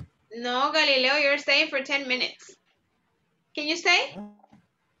 No, Galileo, you're staying for 10 minutes. Can you stay?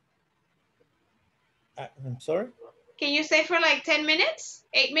 I'm sorry? Can you stay for like 10 minutes?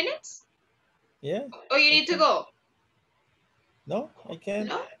 8 minutes? Yeah. Or you need to go? No, I can't.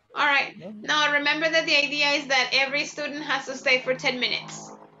 No? All right. Now, remember that the idea is that every student has to stay for 10 minutes.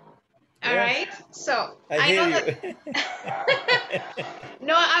 All right? So, I know that...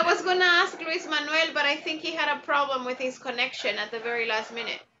 No, I was going to ask Luis Manuel, but I think he had a problem with his connection at the very last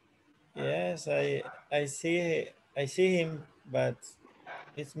minute. Yes, I see him, but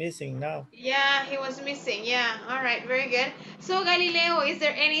it's missing now. Yeah, he was missing. Yeah. All right. Very good. So, Galileo, is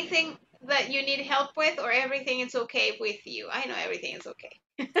there anything that you need help with, or everything is okay with you? I know everything is okay.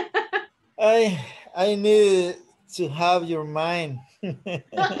 I need to have your mind.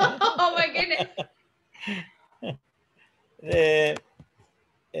 Oh my goodness.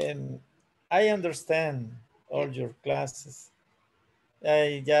 I understand all your classes.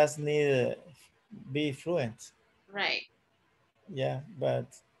 I just need to be fluent. Right. Yeah, but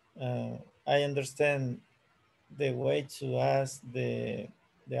I understand the way to ask the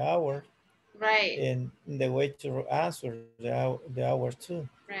hour. Right. And the way to answer the hour too.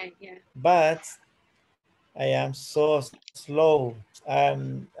 Right, yeah. But I am so slow.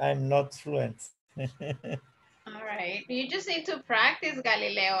 I'm not fluent. All right. You just need to practice,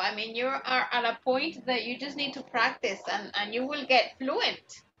 Galileo. I mean, you are at a point that you just need to practice and you will get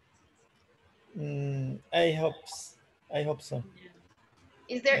fluent. I hope so.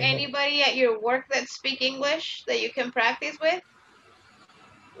 Is there anybody at your work that speak English that you can practice with?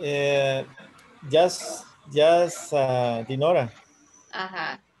 Just Dinora.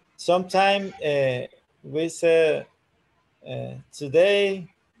 Uh-huh. Sometimes we say today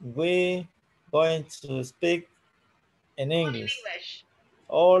we going to speak in English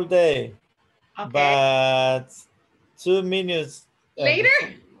all day. Okay. But 2 minutes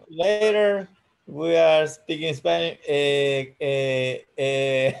Later? later, we are speaking Spanish.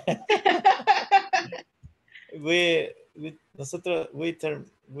 We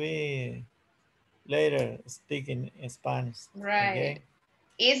later speaking in Spanish. Right. Okay?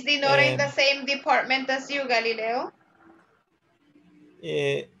 Is Dinora in the same department as you, Galileo?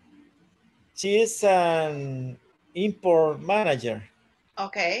 She is an import manager.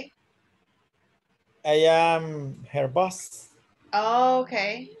 Okay. I am her boss. Oh,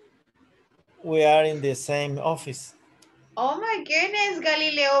 okay. We are in the same office. Oh my goodness,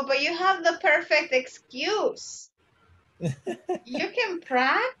 Galileo, but you have the perfect excuse. You can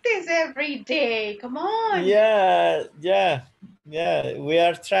practice every day. Come on. Yeah. We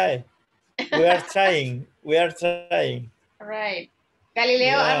are trying. We are trying. We are trying. Right.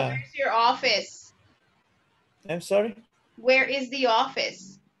 Galileo, and Yeah. where's your office? I'm sorry? Where is the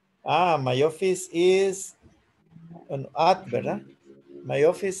office? My office is at, ¿verdad? My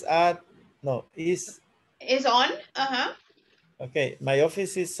office Is on? Uh-huh. Okay, my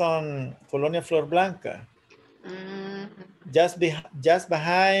office is on Colonia Flor Blanca. Mm. Just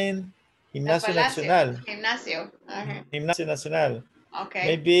behind Gimnasio Nacional. Gimnasio. Uh-huh. Gimnasio Nacional. Okay.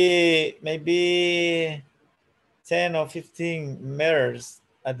 Maybe 10 or 15 meters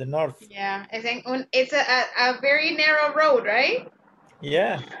at the north. Yeah, it's a very narrow road, right?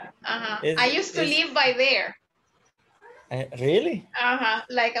 Yeah. Uh-huh. I used to live by there. Really? Uh-huh.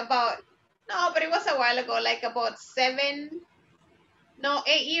 But it was a while ago, like about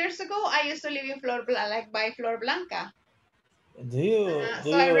 8 years ago, I used to live in by Flor Blanca.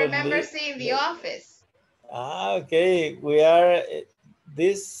 So I remember seeing the office. Okay. We are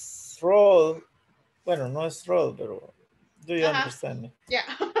this road. Bueno, no es road, pero do you understand me? Yeah.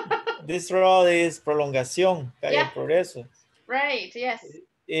 This road is Prolongación, Calle Progreso. Right, yes.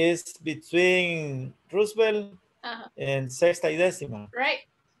 It's between Roosevelt and Sexta y Décima. Right.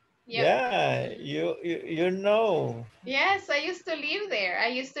 Yep. Yeah, you know. Yes, I used to live there. I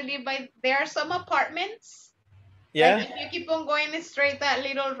used to live there are some apartments. Yeah. Like if you keep on going straight that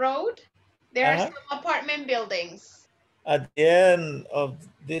little road, there are some apartment buildings. At the end of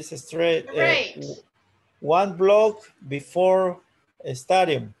this street, right. 1 block before a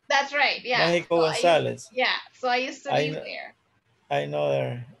stadium. That's right, yeah. Mexico González. So I used to live there. I know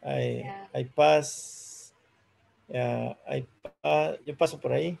there. I pass. Yo paso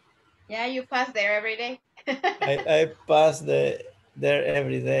por ahí. Yeah, you pass there every day. I pass there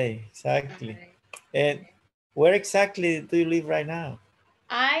every day, exactly. And where exactly do you live right now?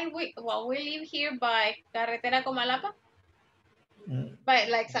 We live here by Carretera Comalapa, by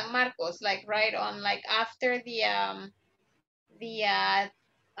like San Marcos, like right on, like after the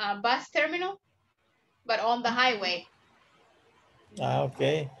bus terminal, but on the highway.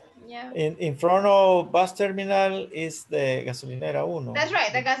 Okay. Yeah. In front of bus terminal is the gasolinera 1. That's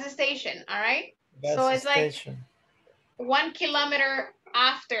right, the gas station. All right. So it's station. Like 1 kilometer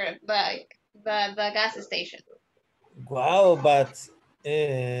after the gas station. Wow, but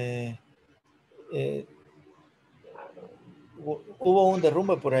hubo un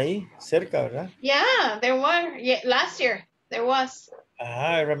derrumbe por ahí cerca, ¿verdad? Yeah, there were. Yeah, last year there was.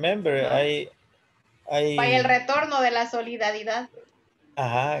 I remember. I By el retorno de la solidaridad.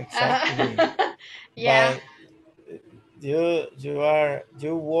 Exactly. Yeah. But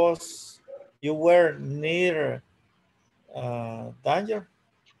you were near danger?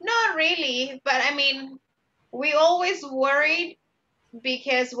 Not really, but I mean, we always worried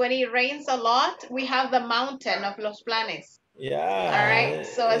because when it rains a lot, we have the mountain of Los Planes. Yeah. All right.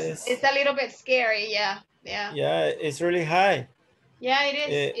 So it's a little bit scary. Yeah. Yeah. Yeah, it's really high. Yeah, it is.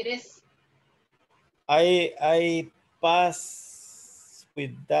 It is. I pass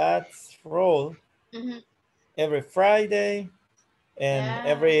with that road every Friday and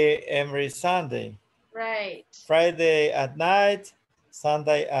every Sunday. Right. Friday at night,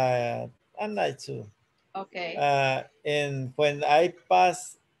 Sunday at night too. Okay. And when I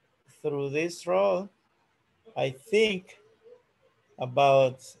pass through this road, I think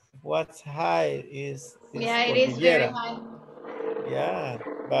about what high is this it is very high. Yeah,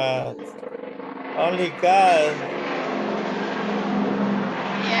 but only God.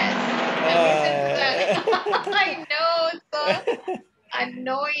 Yes. I know, it's so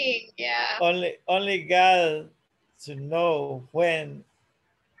annoying. Yeah. Only God to know when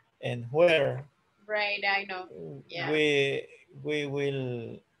and where. Right, I know. Yeah. We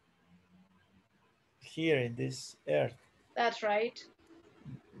will here in this earth. That's right.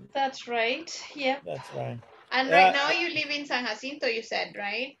 That's right. Yeah. That's right. And right now you live in San Jacinto, you said,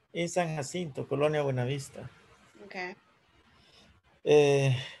 right? In San Jacinto, Colonia Buenavista. Okay.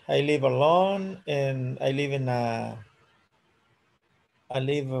 I live alone, and I live in a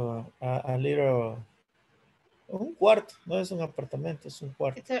little, un cuarto, no es un apartamento, es un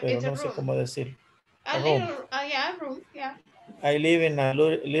cuarto, pero It's a no sé room. cómo decirlo. A Room. little, yeah, room, yeah. I live in a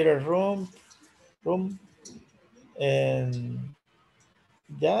little room, and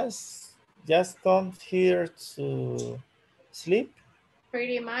just come here to sleep.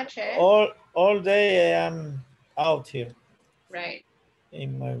 Pretty much, eh? All day I am out here Right.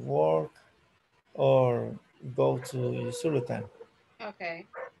 in my work or go to Sultan. Okay.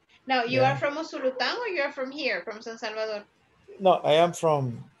 Now, you are from Usulután or you are from here, from San Salvador? No, I am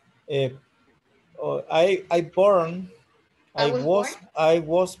from. I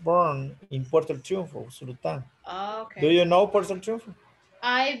was born in Puerto Triunfo, Sultan. Oh, okay. Do you know Puerto Triunfo?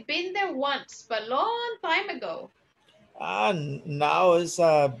 I've been there once, but long time ago. Now it's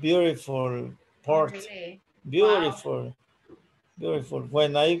a beautiful port. Oh, really? Beautiful, wow. Beautiful.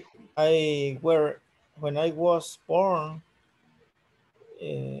 When I was born,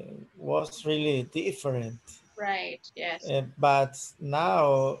 it was really different. Right. Yes. But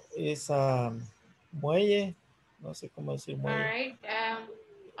now it's muelle. No sé cómo decir muelle. All right.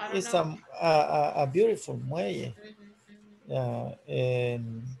 I don't It's know. a beautiful muelle.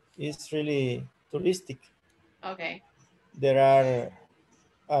 And it's really touristic. Okay. There are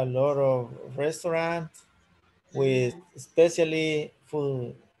a lot of restaurants with especially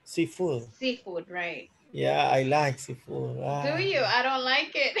seafood. Seafood, right. Yeah, I like seafood. Do you? I don't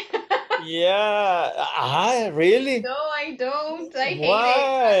like it. Yeah, really? No, I don't. I hate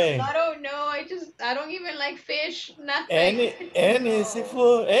Why? it. I don't know. I don't even like fish. Nothing. Any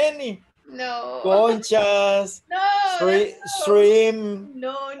seafood, any. No. Conchas, No. shrimp,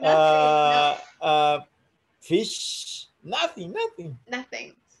 No, nothing. No. Fish, nothing.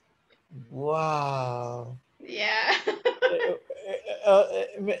 Nothing. Wow. Yeah.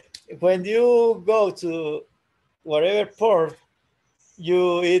 When you go to whatever port,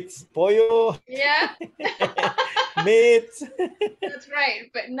 you eat pollo. Yeah. Meat. That's right.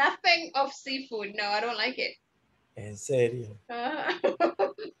 But nothing of seafood. No, I don't like it. En serio.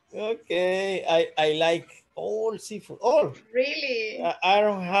 Okay. I like all seafood. All. Really? I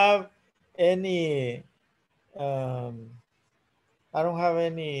don't have any.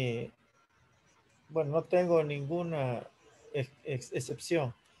 Bueno, no tengo ninguna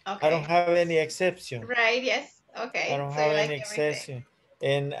excepción. Okay. I don't have any exception. Right, yes. Okay. I don't So have you any like exception.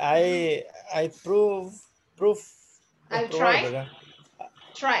 And I prove. I've tried.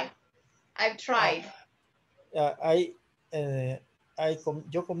 I've tried. Yo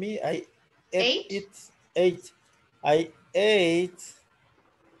comí. I ate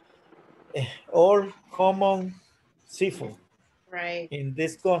all common seafood. Right. In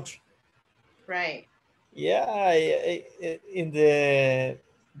this country. Right. Yeah, in the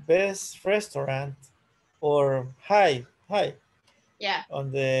best restaurant or high. Yeah.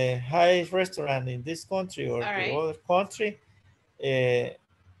 On the high restaurant in this country or the other country, and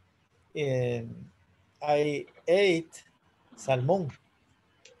I ate salmon.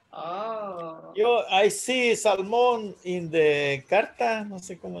 Oh. I see salmon in the carta, no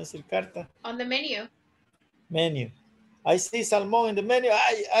sé cómo decir carta. On the menu. I see salmon in the menu.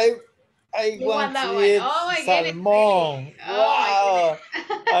 I want that to one. eat Oh my salmon. goodness. Really? Wow.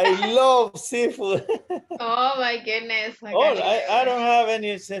 I love seafood. Oh my goodness. I don't have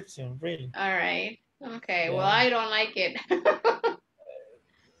any exception, really. All right. Okay. Yeah. Well, I don't like it.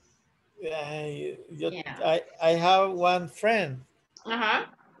 I have one friend. Uh-huh.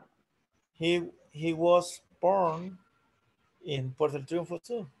 He was born in Puerto Triunfo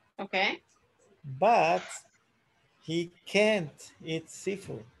too. Okay. But he can't eat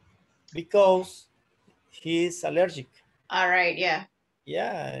seafood because he's allergic. All right. Yeah.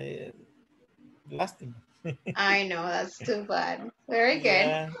 Yeah. Lasting. I know. That's too bad. Very good.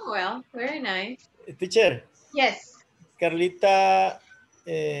 Yeah. Oh, well, very nice. Teacher. Yes. Carlita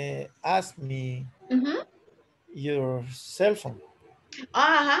asked me your cell phone.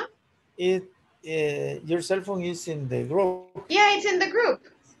 Uh-huh. Your cell phone is in the group. Yeah, it's in the group.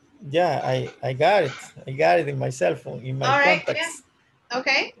 Yeah, I got it. I got it in my cell phone, in my contacts. Yeah.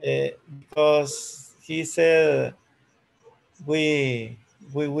 Okay. Because he said we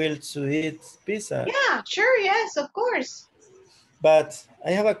will to eat pizza. Yeah, sure, yes, of course. But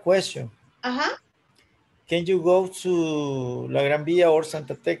I have a question. Uh-huh. Can you go to La Gran Vía or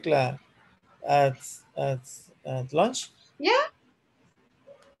Santa Tecla at lunch? Yeah.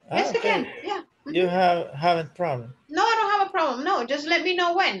 Yes, we can. Yeah. You haven't problem? No, I don't have a problem. No, just let me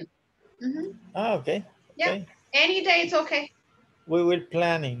know when. Okay. Yeah. Okay. Any day it's okay. We will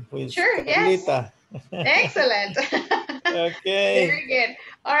planning with Carlita. Yes. Excellent. Okay. Very good.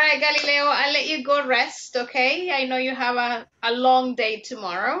 All right, Galileo, I'll let you go rest, okay? I know you have a long day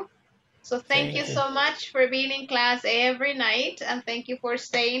tomorrow. So thank you so much for being in class every night, and thank you for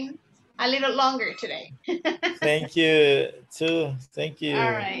staying a little longer today. Thank you too. Thank you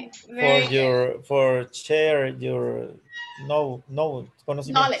All right. Very good. for share your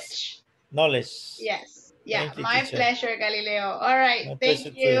Knowledge. knowledge. Yes. Yeah. Thank you, My teacher. pleasure, Galileo. All right. My Thank pleasure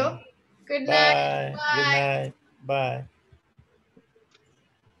you. too. Good night. Bye. Good Bye. night. Bye.